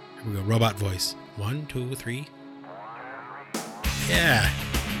 Here we go, robot voice. 1, 2, 3. Yeah.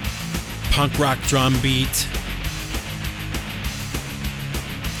 Punk rock drum beat.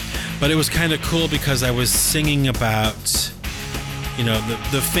 But it was kind of cool because I was singing about, you know,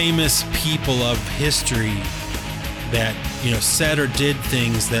 the famous people of history that, you know, said or did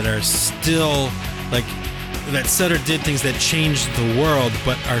things that are still, like, that said or did things that changed the world,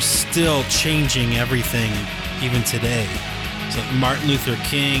 but are still changing everything even today. So Martin Luther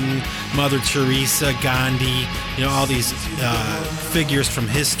King, Mother Teresa, Gandhi, you know, all these figures from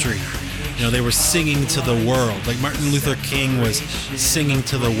history. You know, they were singing to the world. Like Martin Luther King was singing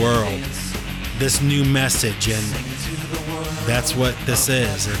to the world this new message, and that's what this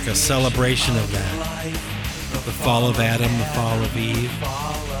is, like a celebration of that. The fall of Adam, the fall of Eve.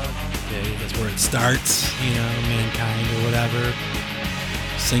 Okay, that's where it starts, you know, mankind or whatever.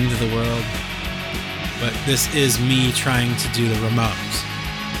 Sing to the world. But this is me trying to do the Ramones.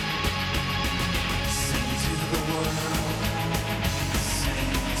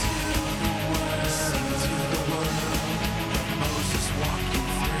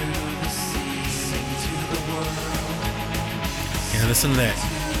 Yeah, listen to that.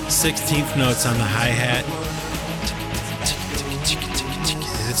 16th notes on the hi-hat.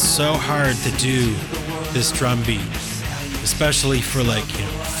 It's so hard to do this drum beat, especially for like, you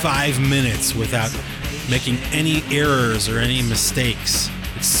know, 5 minutes without making any errors or any mistakes.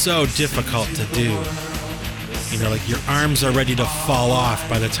 It's so difficult to do. You know, like your arms are ready to fall off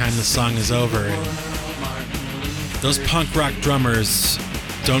by the time the song is over. And those punk rock drummers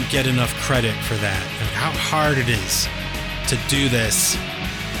don't get enough credit for that. And how hard it is to do this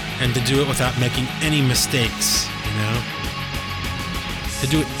and to do it without making any mistakes, you know? To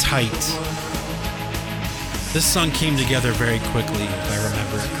do it tight. This song came together very quickly, if I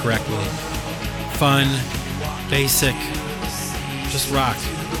remember it correctly. Fun, basic, just rock.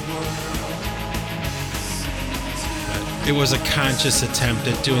 But it was a conscious attempt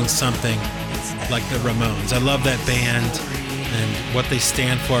at doing something like the Ramones. I love that band and what they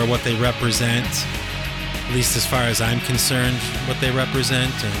stand for, what they represent, at least as far as I'm concerned, what they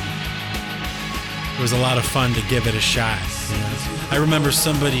represent. And it was a lot of fun to give it a shot. You know? I remember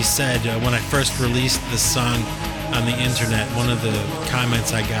somebody said when I first released this song on the internet, one of the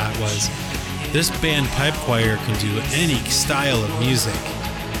comments I got was, "This band Pipe Choir can do any style of music."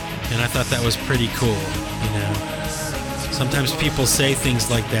 And I thought that was pretty cool, you know. Sometimes people say things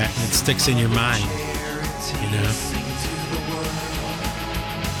like that and it sticks in your mind, you know.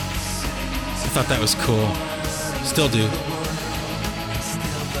 I thought that was cool. Still do.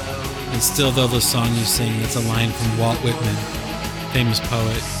 And still, though, the song you sing, it's a line from Walt Whitman, famous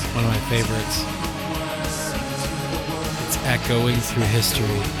poet, one of my favorites. It's echoing through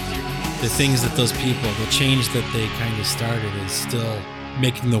history. The things that those people, the change that they kind of started is still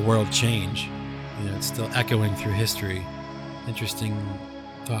making the world change. You know, it's still echoing through history. Interesting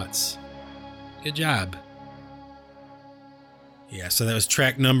thoughts. Good job. Yeah, so that was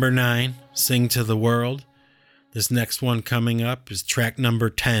track number 9, Sing to the World. This next one coming up is track number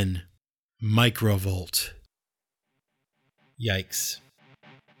 10, Microvolt. Yikes.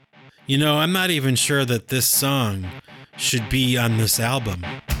 You know, I'm not even sure that this song should be on this album.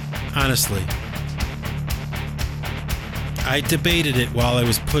 Honestly. I debated it while I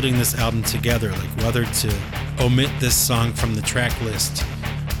was putting this album together, like whether to omit this song from the track list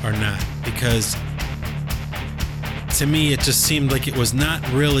or not, because to me it just seemed like it was not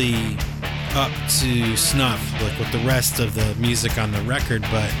really up to snuff, like with the rest of the music on the record.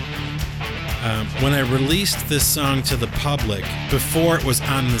 But when I released this song to the public, before it was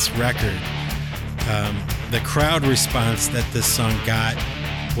on this record, the crowd response that this song got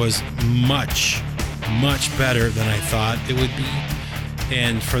was much, much better than I thought it would be.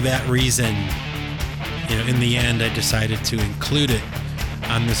 And for that reason, you know, in the end, I decided to include it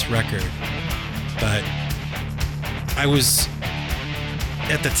on this record. But I was,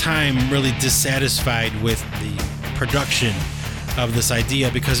 at the time, really dissatisfied with the production of this idea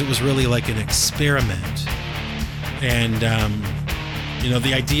because it was really like an experiment. And, you know,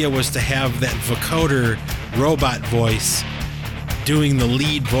 the idea was to have that vocoder robot voice doing the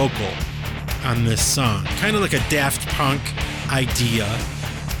lead vocal on this song. Kind of like a Daft Punk idea.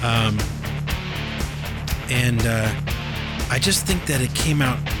 I just think that it came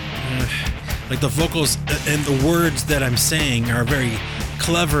out, like the vocals and the words that I'm saying are very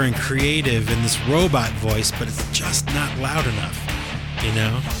clever and creative in this robot voice, but it's just not loud enough, you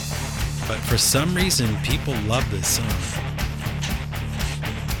know? But for some reason, people love this song.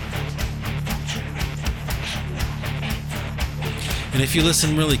 And if you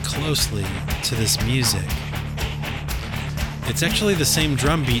listen really closely to this music, It's actually the same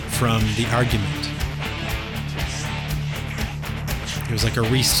drum beat from The Argument. It was like a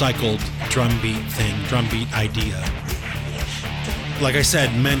recycled drum beat idea. Like I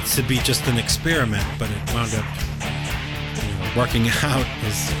said, meant to be just an experiment, but it wound up working out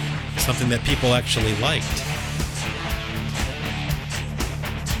as something that people actually liked.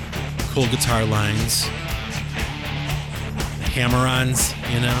 Cool guitar lines. Hammer-ons,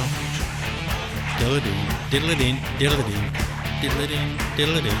 Diddle-a-ding, diddle-a-ding, diddle-a-ding, diddle-a-ding,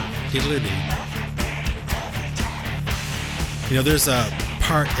 diddle-a-ding, diddle-a-ding. There's a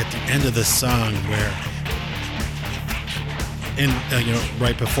part at the end of the song where,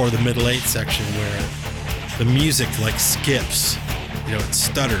 right before the middle eight section, where the music skips, it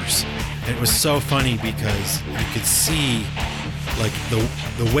stutters. And it was so funny because you could see the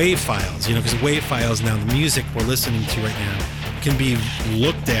wave files, because wave files now, the music we're listening to right now can be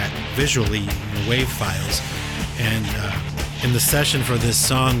looked at visually in the wave files. And in the session for this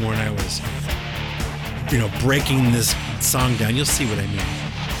song, when I was, breaking this song down, you'll see what I mean.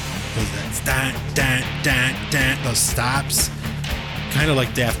 Those stops, kind of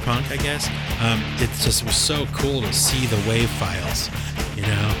like Daft Punk, I guess. It just was so cool to see the wave files,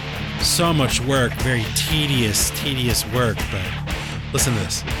 So much work, very tedious work, but listen to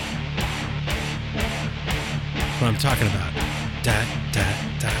this. What I'm talking about. Da, da,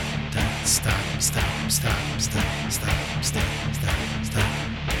 da, da, stop. Listen to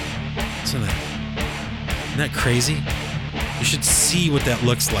that. Isn't that crazy? You should see what that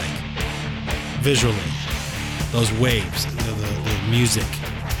looks like visually. Those waves, the music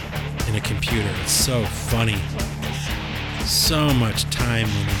in a computer. It's so funny. So much time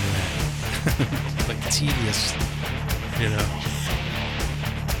went into that. Tedious,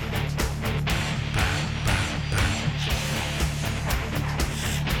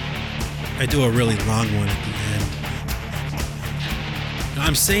 I do a really long one at the end.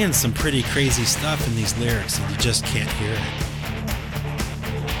 I'm saying some pretty crazy stuff in these lyrics and you just can't hear it.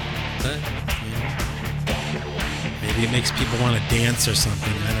 But, maybe it makes people want to dance or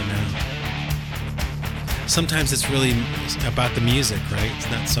something, I don't know. Sometimes it's really about the music, right? It's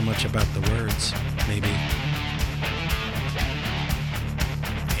not so much about the words, maybe.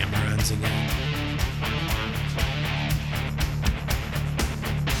 Hammer-ons again.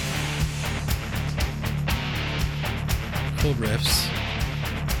 Cool riffs.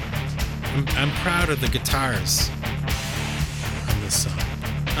 I'm proud of the guitars on this song.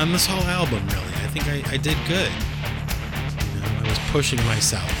 On this whole album, really. I think I did good. I was pushing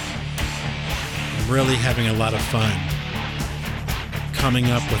myself. I'm really having a lot of fun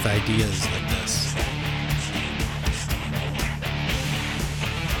coming up with ideas like this.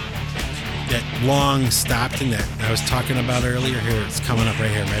 That long stop thing that I was talking about earlier, here it's coming up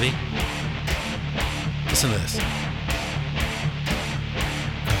right here. Ready? Listen to this.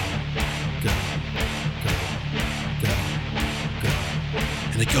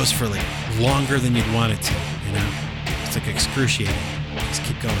 And it goes for longer than you'd want it to, It's excruciating. Just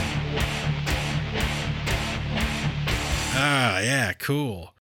keep going. Ah, yeah,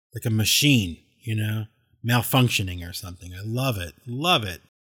 cool. Like a machine, malfunctioning or something. I love it. Love it.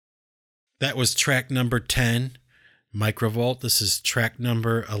 That was track number 10, Microvolt. This is track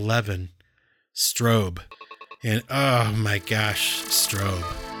number 11, Strobe. And oh my gosh, Strobe.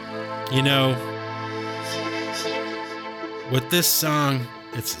 With this song,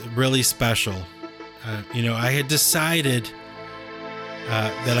 it's really special. I had decided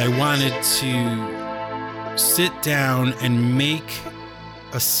that I wanted to sit down and make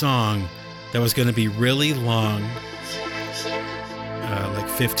a song that was going to be really long, like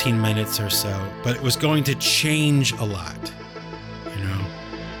 15 minutes or so, but it was going to change a lot,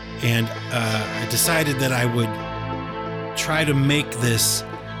 And I decided that I would try to make this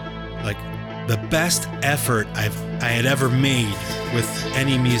the best effort I had ever made with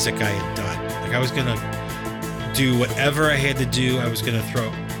any music I had done. I was going to do whatever I had to do. I was going to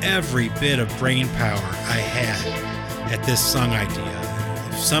throw every bit of brain power I had at this song idea.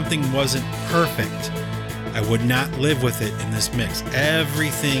 If something wasn't perfect, I would not live with it in this mix.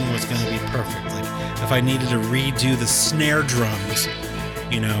 Everything was going to be perfect. If I needed to redo the snare drums,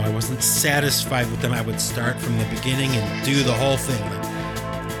 I wasn't satisfied with them, I would start from the beginning and do the whole thing.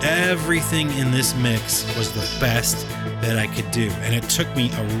 Everything in this mix was the best that I could do. And it took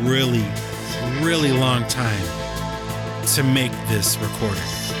me a really, really long time to make this recording.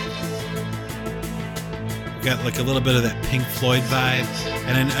 Got a little bit of that Pink Floyd vibe.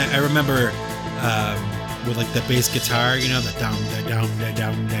 And I remember with the bass guitar, the down,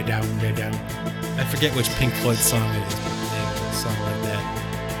 down. I forget which Pink Floyd song it is, but they have a song like that.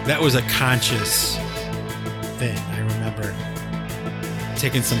 That was a conscious thing, I remember.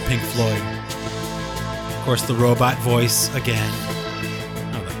 taking some Pink Floyd. Of course, the robot voice again.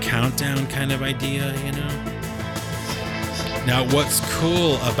 Oh, the countdown kind of idea, you know? Now, what's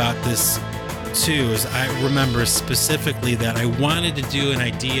cool about this, too, is I remember specifically that I wanted to do an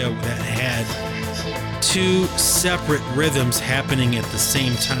idea that had two separate rhythms happening at the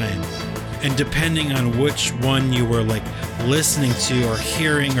same time. And depending on which one you were like listening to or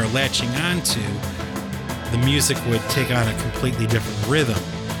hearing or latching onto, the music would take on a completely different rhythm.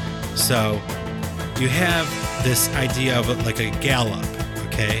 So you have this idea of it like a gallop,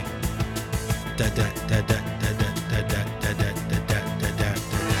 okay? Da da da da da da da da da da da da da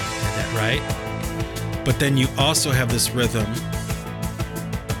da, right? But then you also have this rhythm.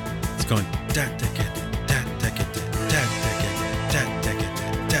 It's going da da da da da da da da da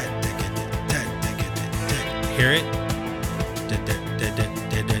da. Hear it?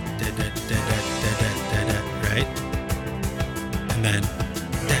 Right? And then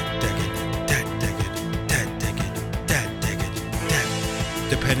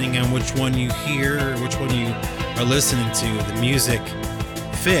depending on which one you hear or which one you are listening to, the music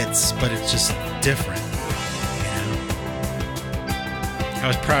fits, but it's just different. You know? I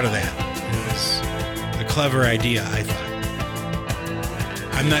was proud of that. It was a clever idea, I thought.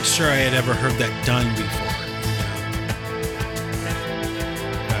 I'm not sure I had ever heard that done before.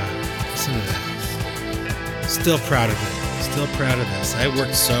 Listen to that. Still proud of it. Still proud of this. I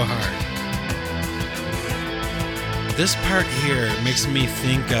worked so hard. This part here makes me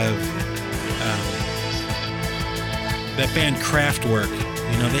think of that band Kraftwerk.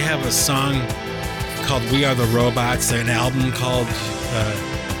 You know, they have a song called We Are the Robots, an album called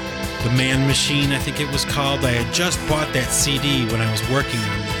The Man Machine, I think it was called. I had just bought that CD when I was working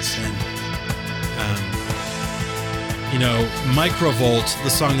on this. And, you know, Microvolt, the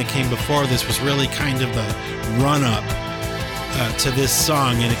song that came before this, was really kind of the run-up to this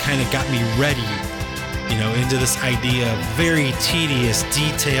song, and it kind of got me ready, you know, into this idea of very tedious,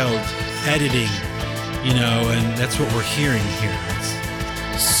 detailed editing, you know, and that's what we're hearing here.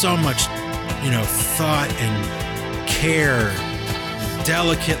 It's so much, you know, thought and care,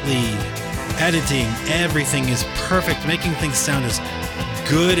 delicately editing. Everything is perfect, making things sound as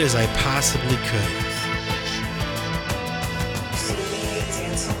good as I possibly could.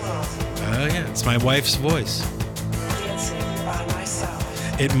 Oh yeah, it's my wife's voice.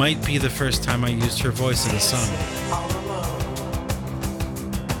 It might be the first time I used her voice in a song.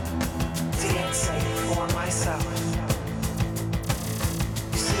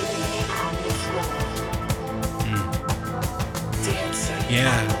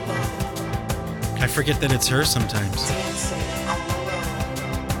 Yeah. I forget that it's her sometimes.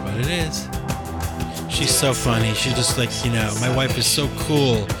 But it is. She's so funny. She just like, you know, my wife is so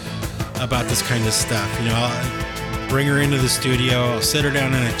cool about this kind of stuff. You know, I'll bring her into the studio, I'll sit her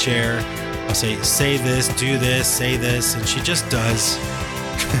down in a chair, I'll say this, do this, say this, and she just does.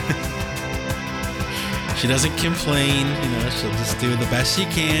 She doesn't complain, you know, she'll just do the best she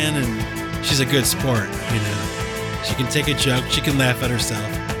can, and she's a good sport, you know. She can take a joke, she can laugh at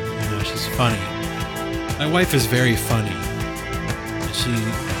herself, you know, she's funny. My wife is very funny. She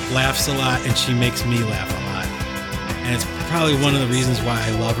laughs a lot, and she makes me laugh a lot. And it's probably one of the reasons why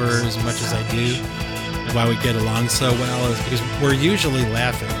I love her as much as I do, and why we get along so well, is because we're usually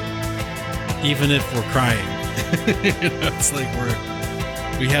laughing, even if we're crying. You know, it's like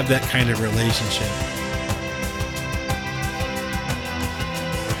we have that kind of relationship.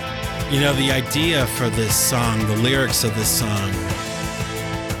 You know, the idea for this song, the lyrics of this song,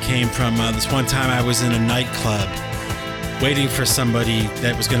 came from this one time I was in a nightclub waiting for somebody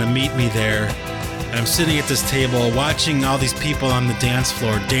that was going to meet me there. And I'm sitting at this table watching all these people on the dance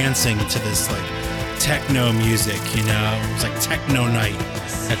floor dancing to this like techno music, you know. It was like techno night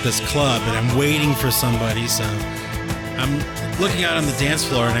at this club, and I'm waiting for somebody. So I'm looking out on the dance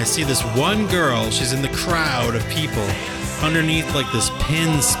floor, and I see this one girl. She's in the crowd of people underneath like this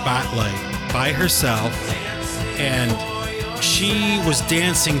pin spotlight by herself, and she was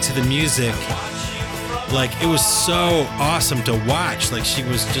dancing to the music like it was so awesome to watch. Like she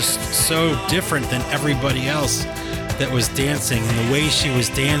was just so different than everybody else that was dancing, and the way she was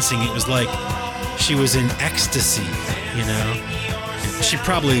dancing, it was like she was in ecstasy, you know. She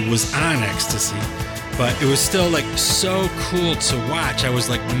probably was on ecstasy, but it was still like so cool to watch. I was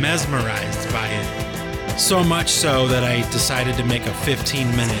like mesmerized by it. So much so that I decided to make a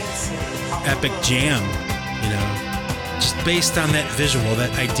 15-minute epic jam, you know, just based on that visual,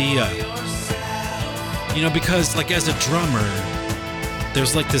 that idea. You know, because like as a drummer,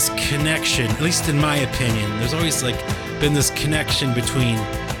 there's like this connection, at least in my opinion, there's always like been this connection between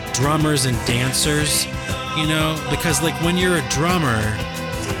drummers and dancers you know, because like when you're a drummer,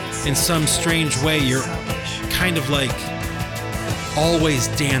 in some strange way, you're kind of like always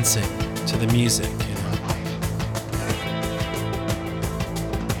dancing to the music, you know.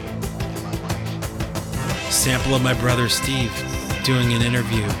 Sample of my brother Steve doing an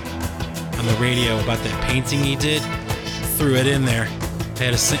interview on the radio about that painting he did. Threw it in there. I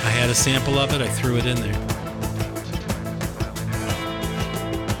had a sample of it. I threw it in there.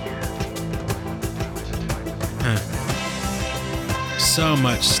 So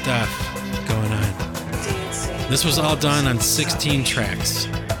much stuff going on. This was all done on 16 tracks.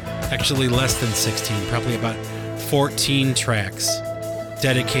 Actually less than 16, probably about 14 tracks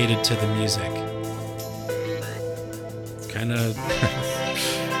dedicated to the music. Kind of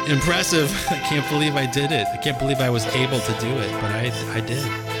impressive. I can't believe I did it. I can't believe I was able to do it, but I did.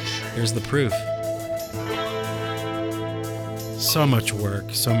 Here's the proof. So much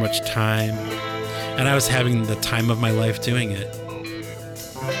work, so much time, and I was having the time of my life doing it.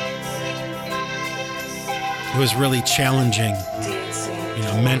 It was really challenging, you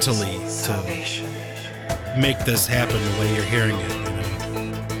know, mentally to make this happen the way you're hearing it, you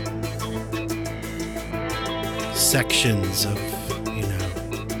know. Sections of, you know,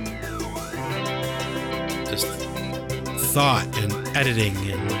 just thought and editing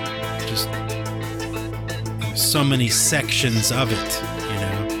and just, you know, so many sections of it, you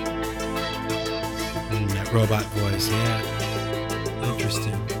know. And that robot voice, yeah,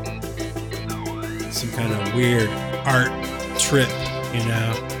 interesting. Some kind of weird art trip, you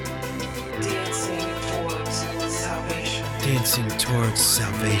know. Dancing towards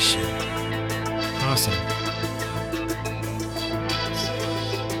salvation. Awesome.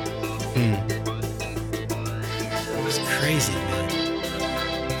 It's crazy, man.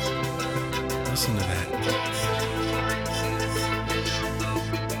 Listen to that.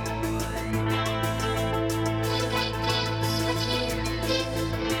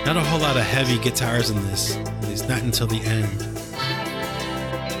 Not a whole lot of heavy guitars in this, at least not until the end.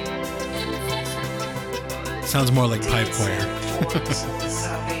 Sounds more like pipe choir.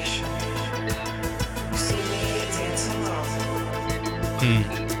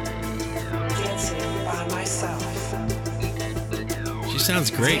 She sounds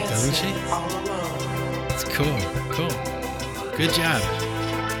great, doesn't she? It's cool, cool. Good job.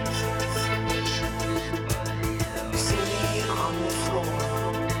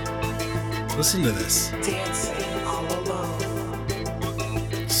 Listen to this.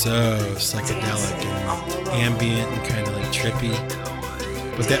 So psychedelic and ambient and kind of like trippy.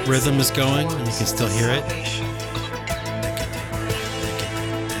 But that rhythm is going and you can still hear it.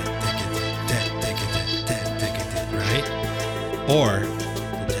 Right? Or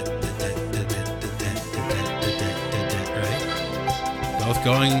right? Both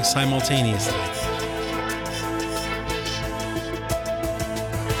going simultaneously.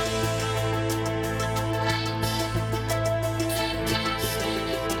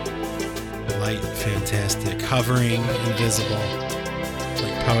 Fantastic. Hovering, invisible,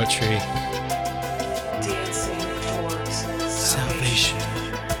 like poetry. Salvation.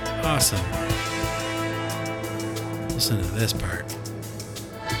 Awesome. Listen to this part.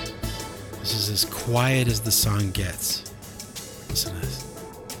 This is as quiet as the song gets. Listen to this.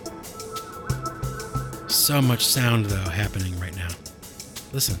 So much sound, though, happening right now.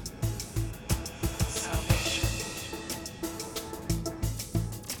 Listen.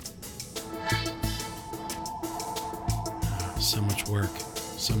 So much work,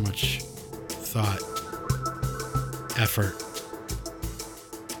 so much thought, effort.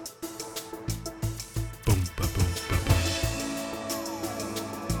 Boom, ba boom, ba boom.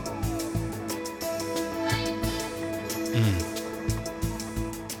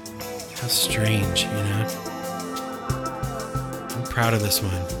 How strange, you know? I'm proud of this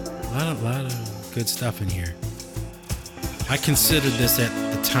one. A lot of good stuff in here. I considered this at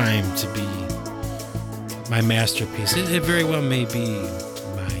the time to be my masterpiece. It very well may be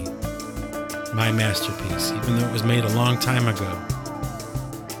my masterpiece, even though it was made a long time ago.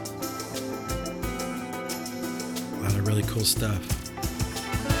 A lot of really cool stuff.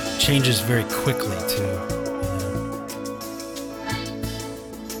 Changes very quickly too.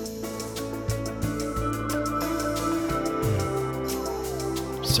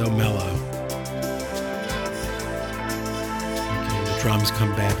 So mellow. Okay, the drums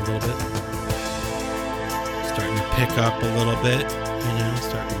come back a little bit. Starting to pick up a little bit, you know,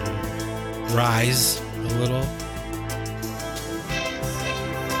 starting to rise a little.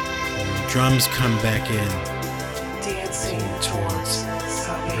 And the drums come back in. Towards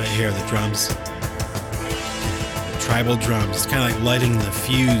right here, the drums. Tribal drums. It's kind of like lighting the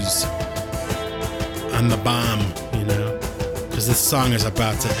fuse on the bomb, you know, because this song is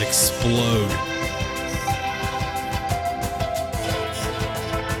about to explode.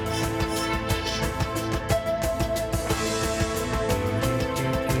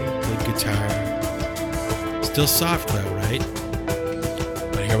 Good guitar. Still soft though, right?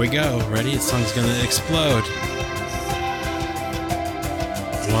 But here we go. Ready? This song's gonna explode.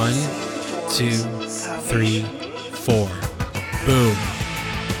 1, 2, 3, 4. Boom.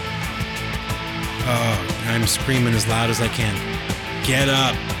 Oh, I'm screaming as loud as I can. Get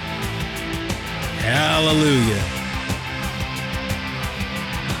up. Hallelujah.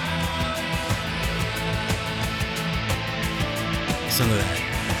 Listen to that.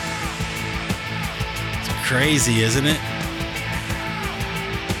 It's crazy, isn't it?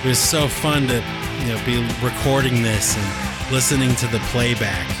 It was so fun to, be recording this and listening to the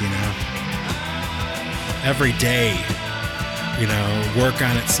playback, every day, work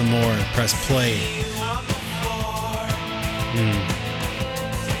on it some more and press play.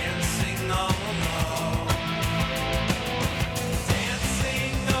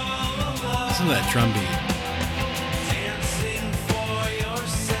 Listen to that drum beat.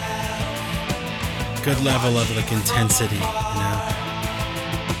 Good level of like intensity,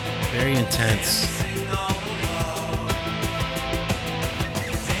 very intense.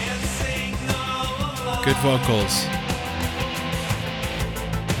 Good vocals.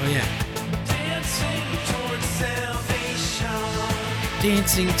 Oh yeah.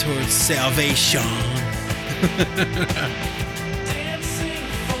 Dancing towards salvation.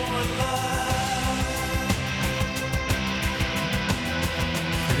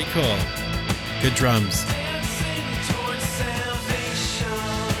 Pretty cool. Good drums.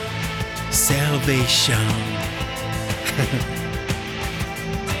 Salvation.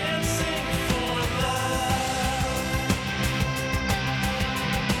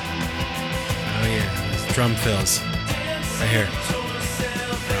 Drum fills right here.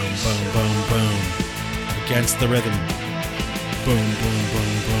 Boom, boom, boom, boom. Against the rhythm. Boom, boom,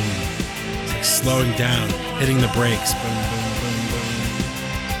 boom, boom. It's like slowing down, hitting the brakes. Boom, boom, boom, boom.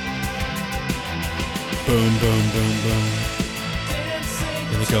 Boom, boom, boom, boom.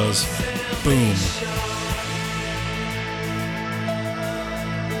 And it goes boom.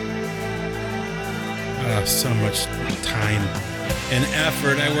 Oh, so much time and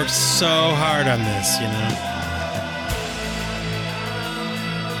effort. I worked so hard on this,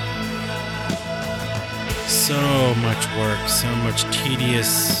 So much work, so much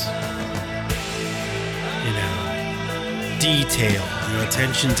tedious, detail,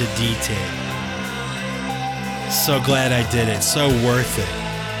 attention to detail. So glad I did it, so worth it.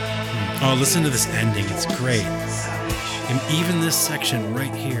 Oh, listen to this ending, it's great. And even this section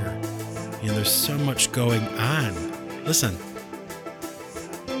right here, there's so much going on. Listen.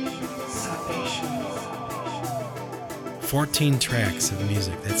 14 tracks of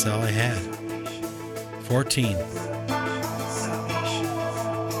music. That's all I had. 14.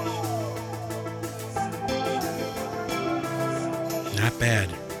 Not bad.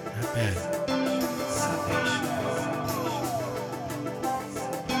 Not bad.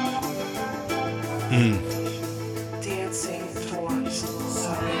 Dancing towards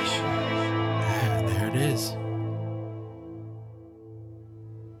salvation. Yeah, there it is.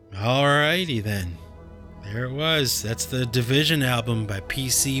 Alrighty then. There it was. That's the Division album by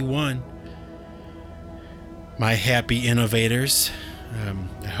PC1. My happy innovators.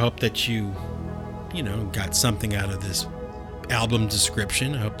 I hope that you got something out of this album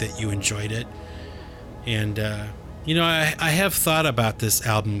description. I hope that you enjoyed it. And, I have thought about this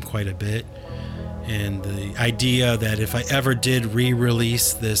album quite a bit. And the idea that if I ever did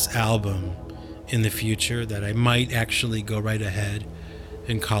re-release this album in the future, that I might actually go right ahead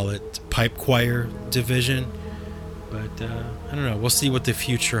and call it Pipe Choir Division. But I don't know. We'll see what the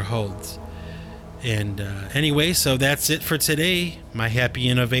future holds. And anyway, so that's it for today, my happy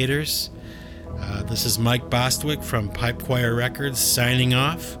innovators. This is Mike Bostwick from Pipe Choir Records signing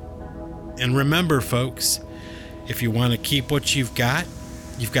off. And remember, folks, if you want to keep what you've got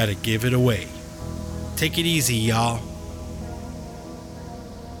to give it away. Take it easy, y'all.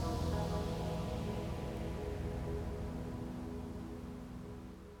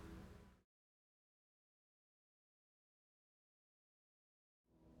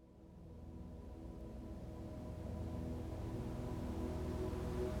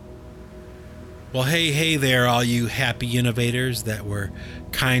 Well, hey there, all you happy innovators that were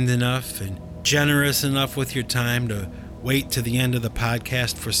kind enough and generous enough with your time to wait to the end of the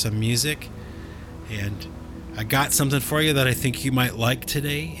podcast for some music. And I got something for you that I think you might like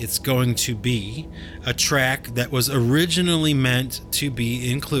today. It's going to be a track that was originally meant to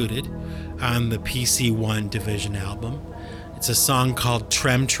be included on the PC1 Division album. It's a song called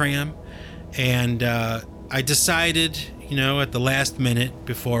Trem Tram, and I decided, at the last minute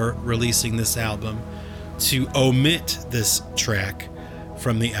before releasing this album to omit this track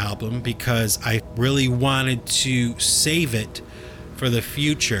from the album because I really wanted to save it for the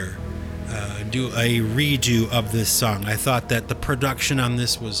future, do a redo of this song. I thought that the production on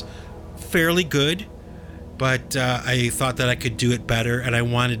this was fairly good, but I thought that I could do it better, and I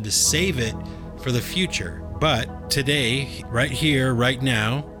wanted to save it for the future. But today, right here, right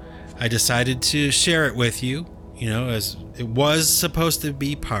now, I decided to share it with you, as it was supposed to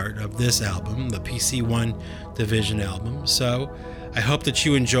be part of this album, the PC1 Division album. So I hope that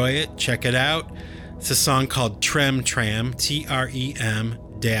you enjoy it. Check it out. It's a song called Trem Tram, TREM-TRAM.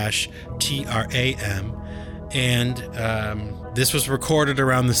 And this was recorded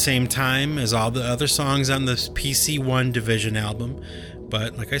around the same time as all the other songs on the PC1 Division album.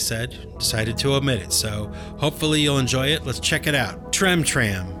 But like I said, decided to omit it. So hopefully you'll enjoy it. Let's check it out. Trem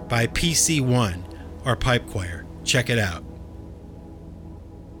Tram by PC1 or Pipe Choir. Check it out.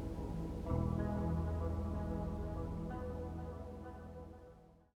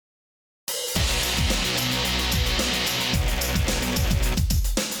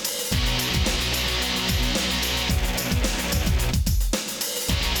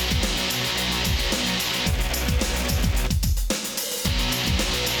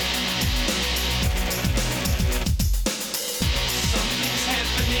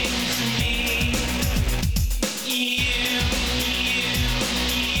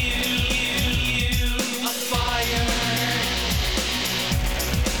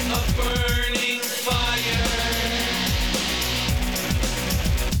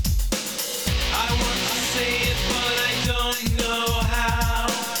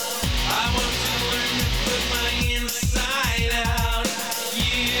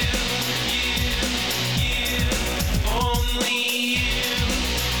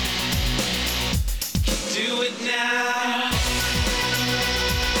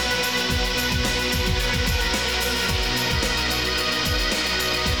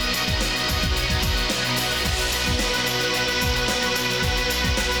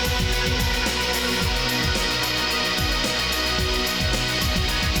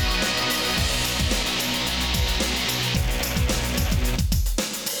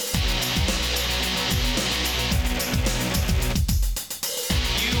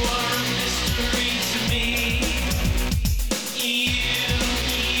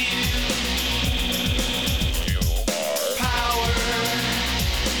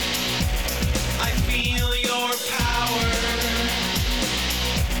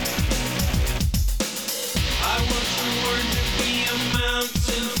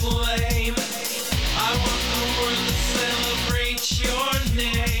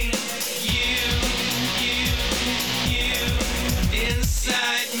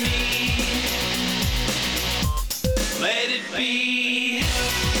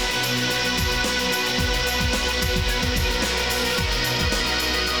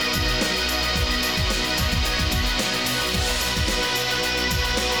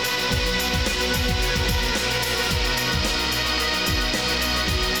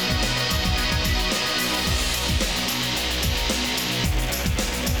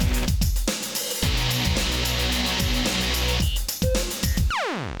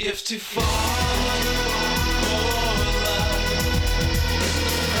 If to fall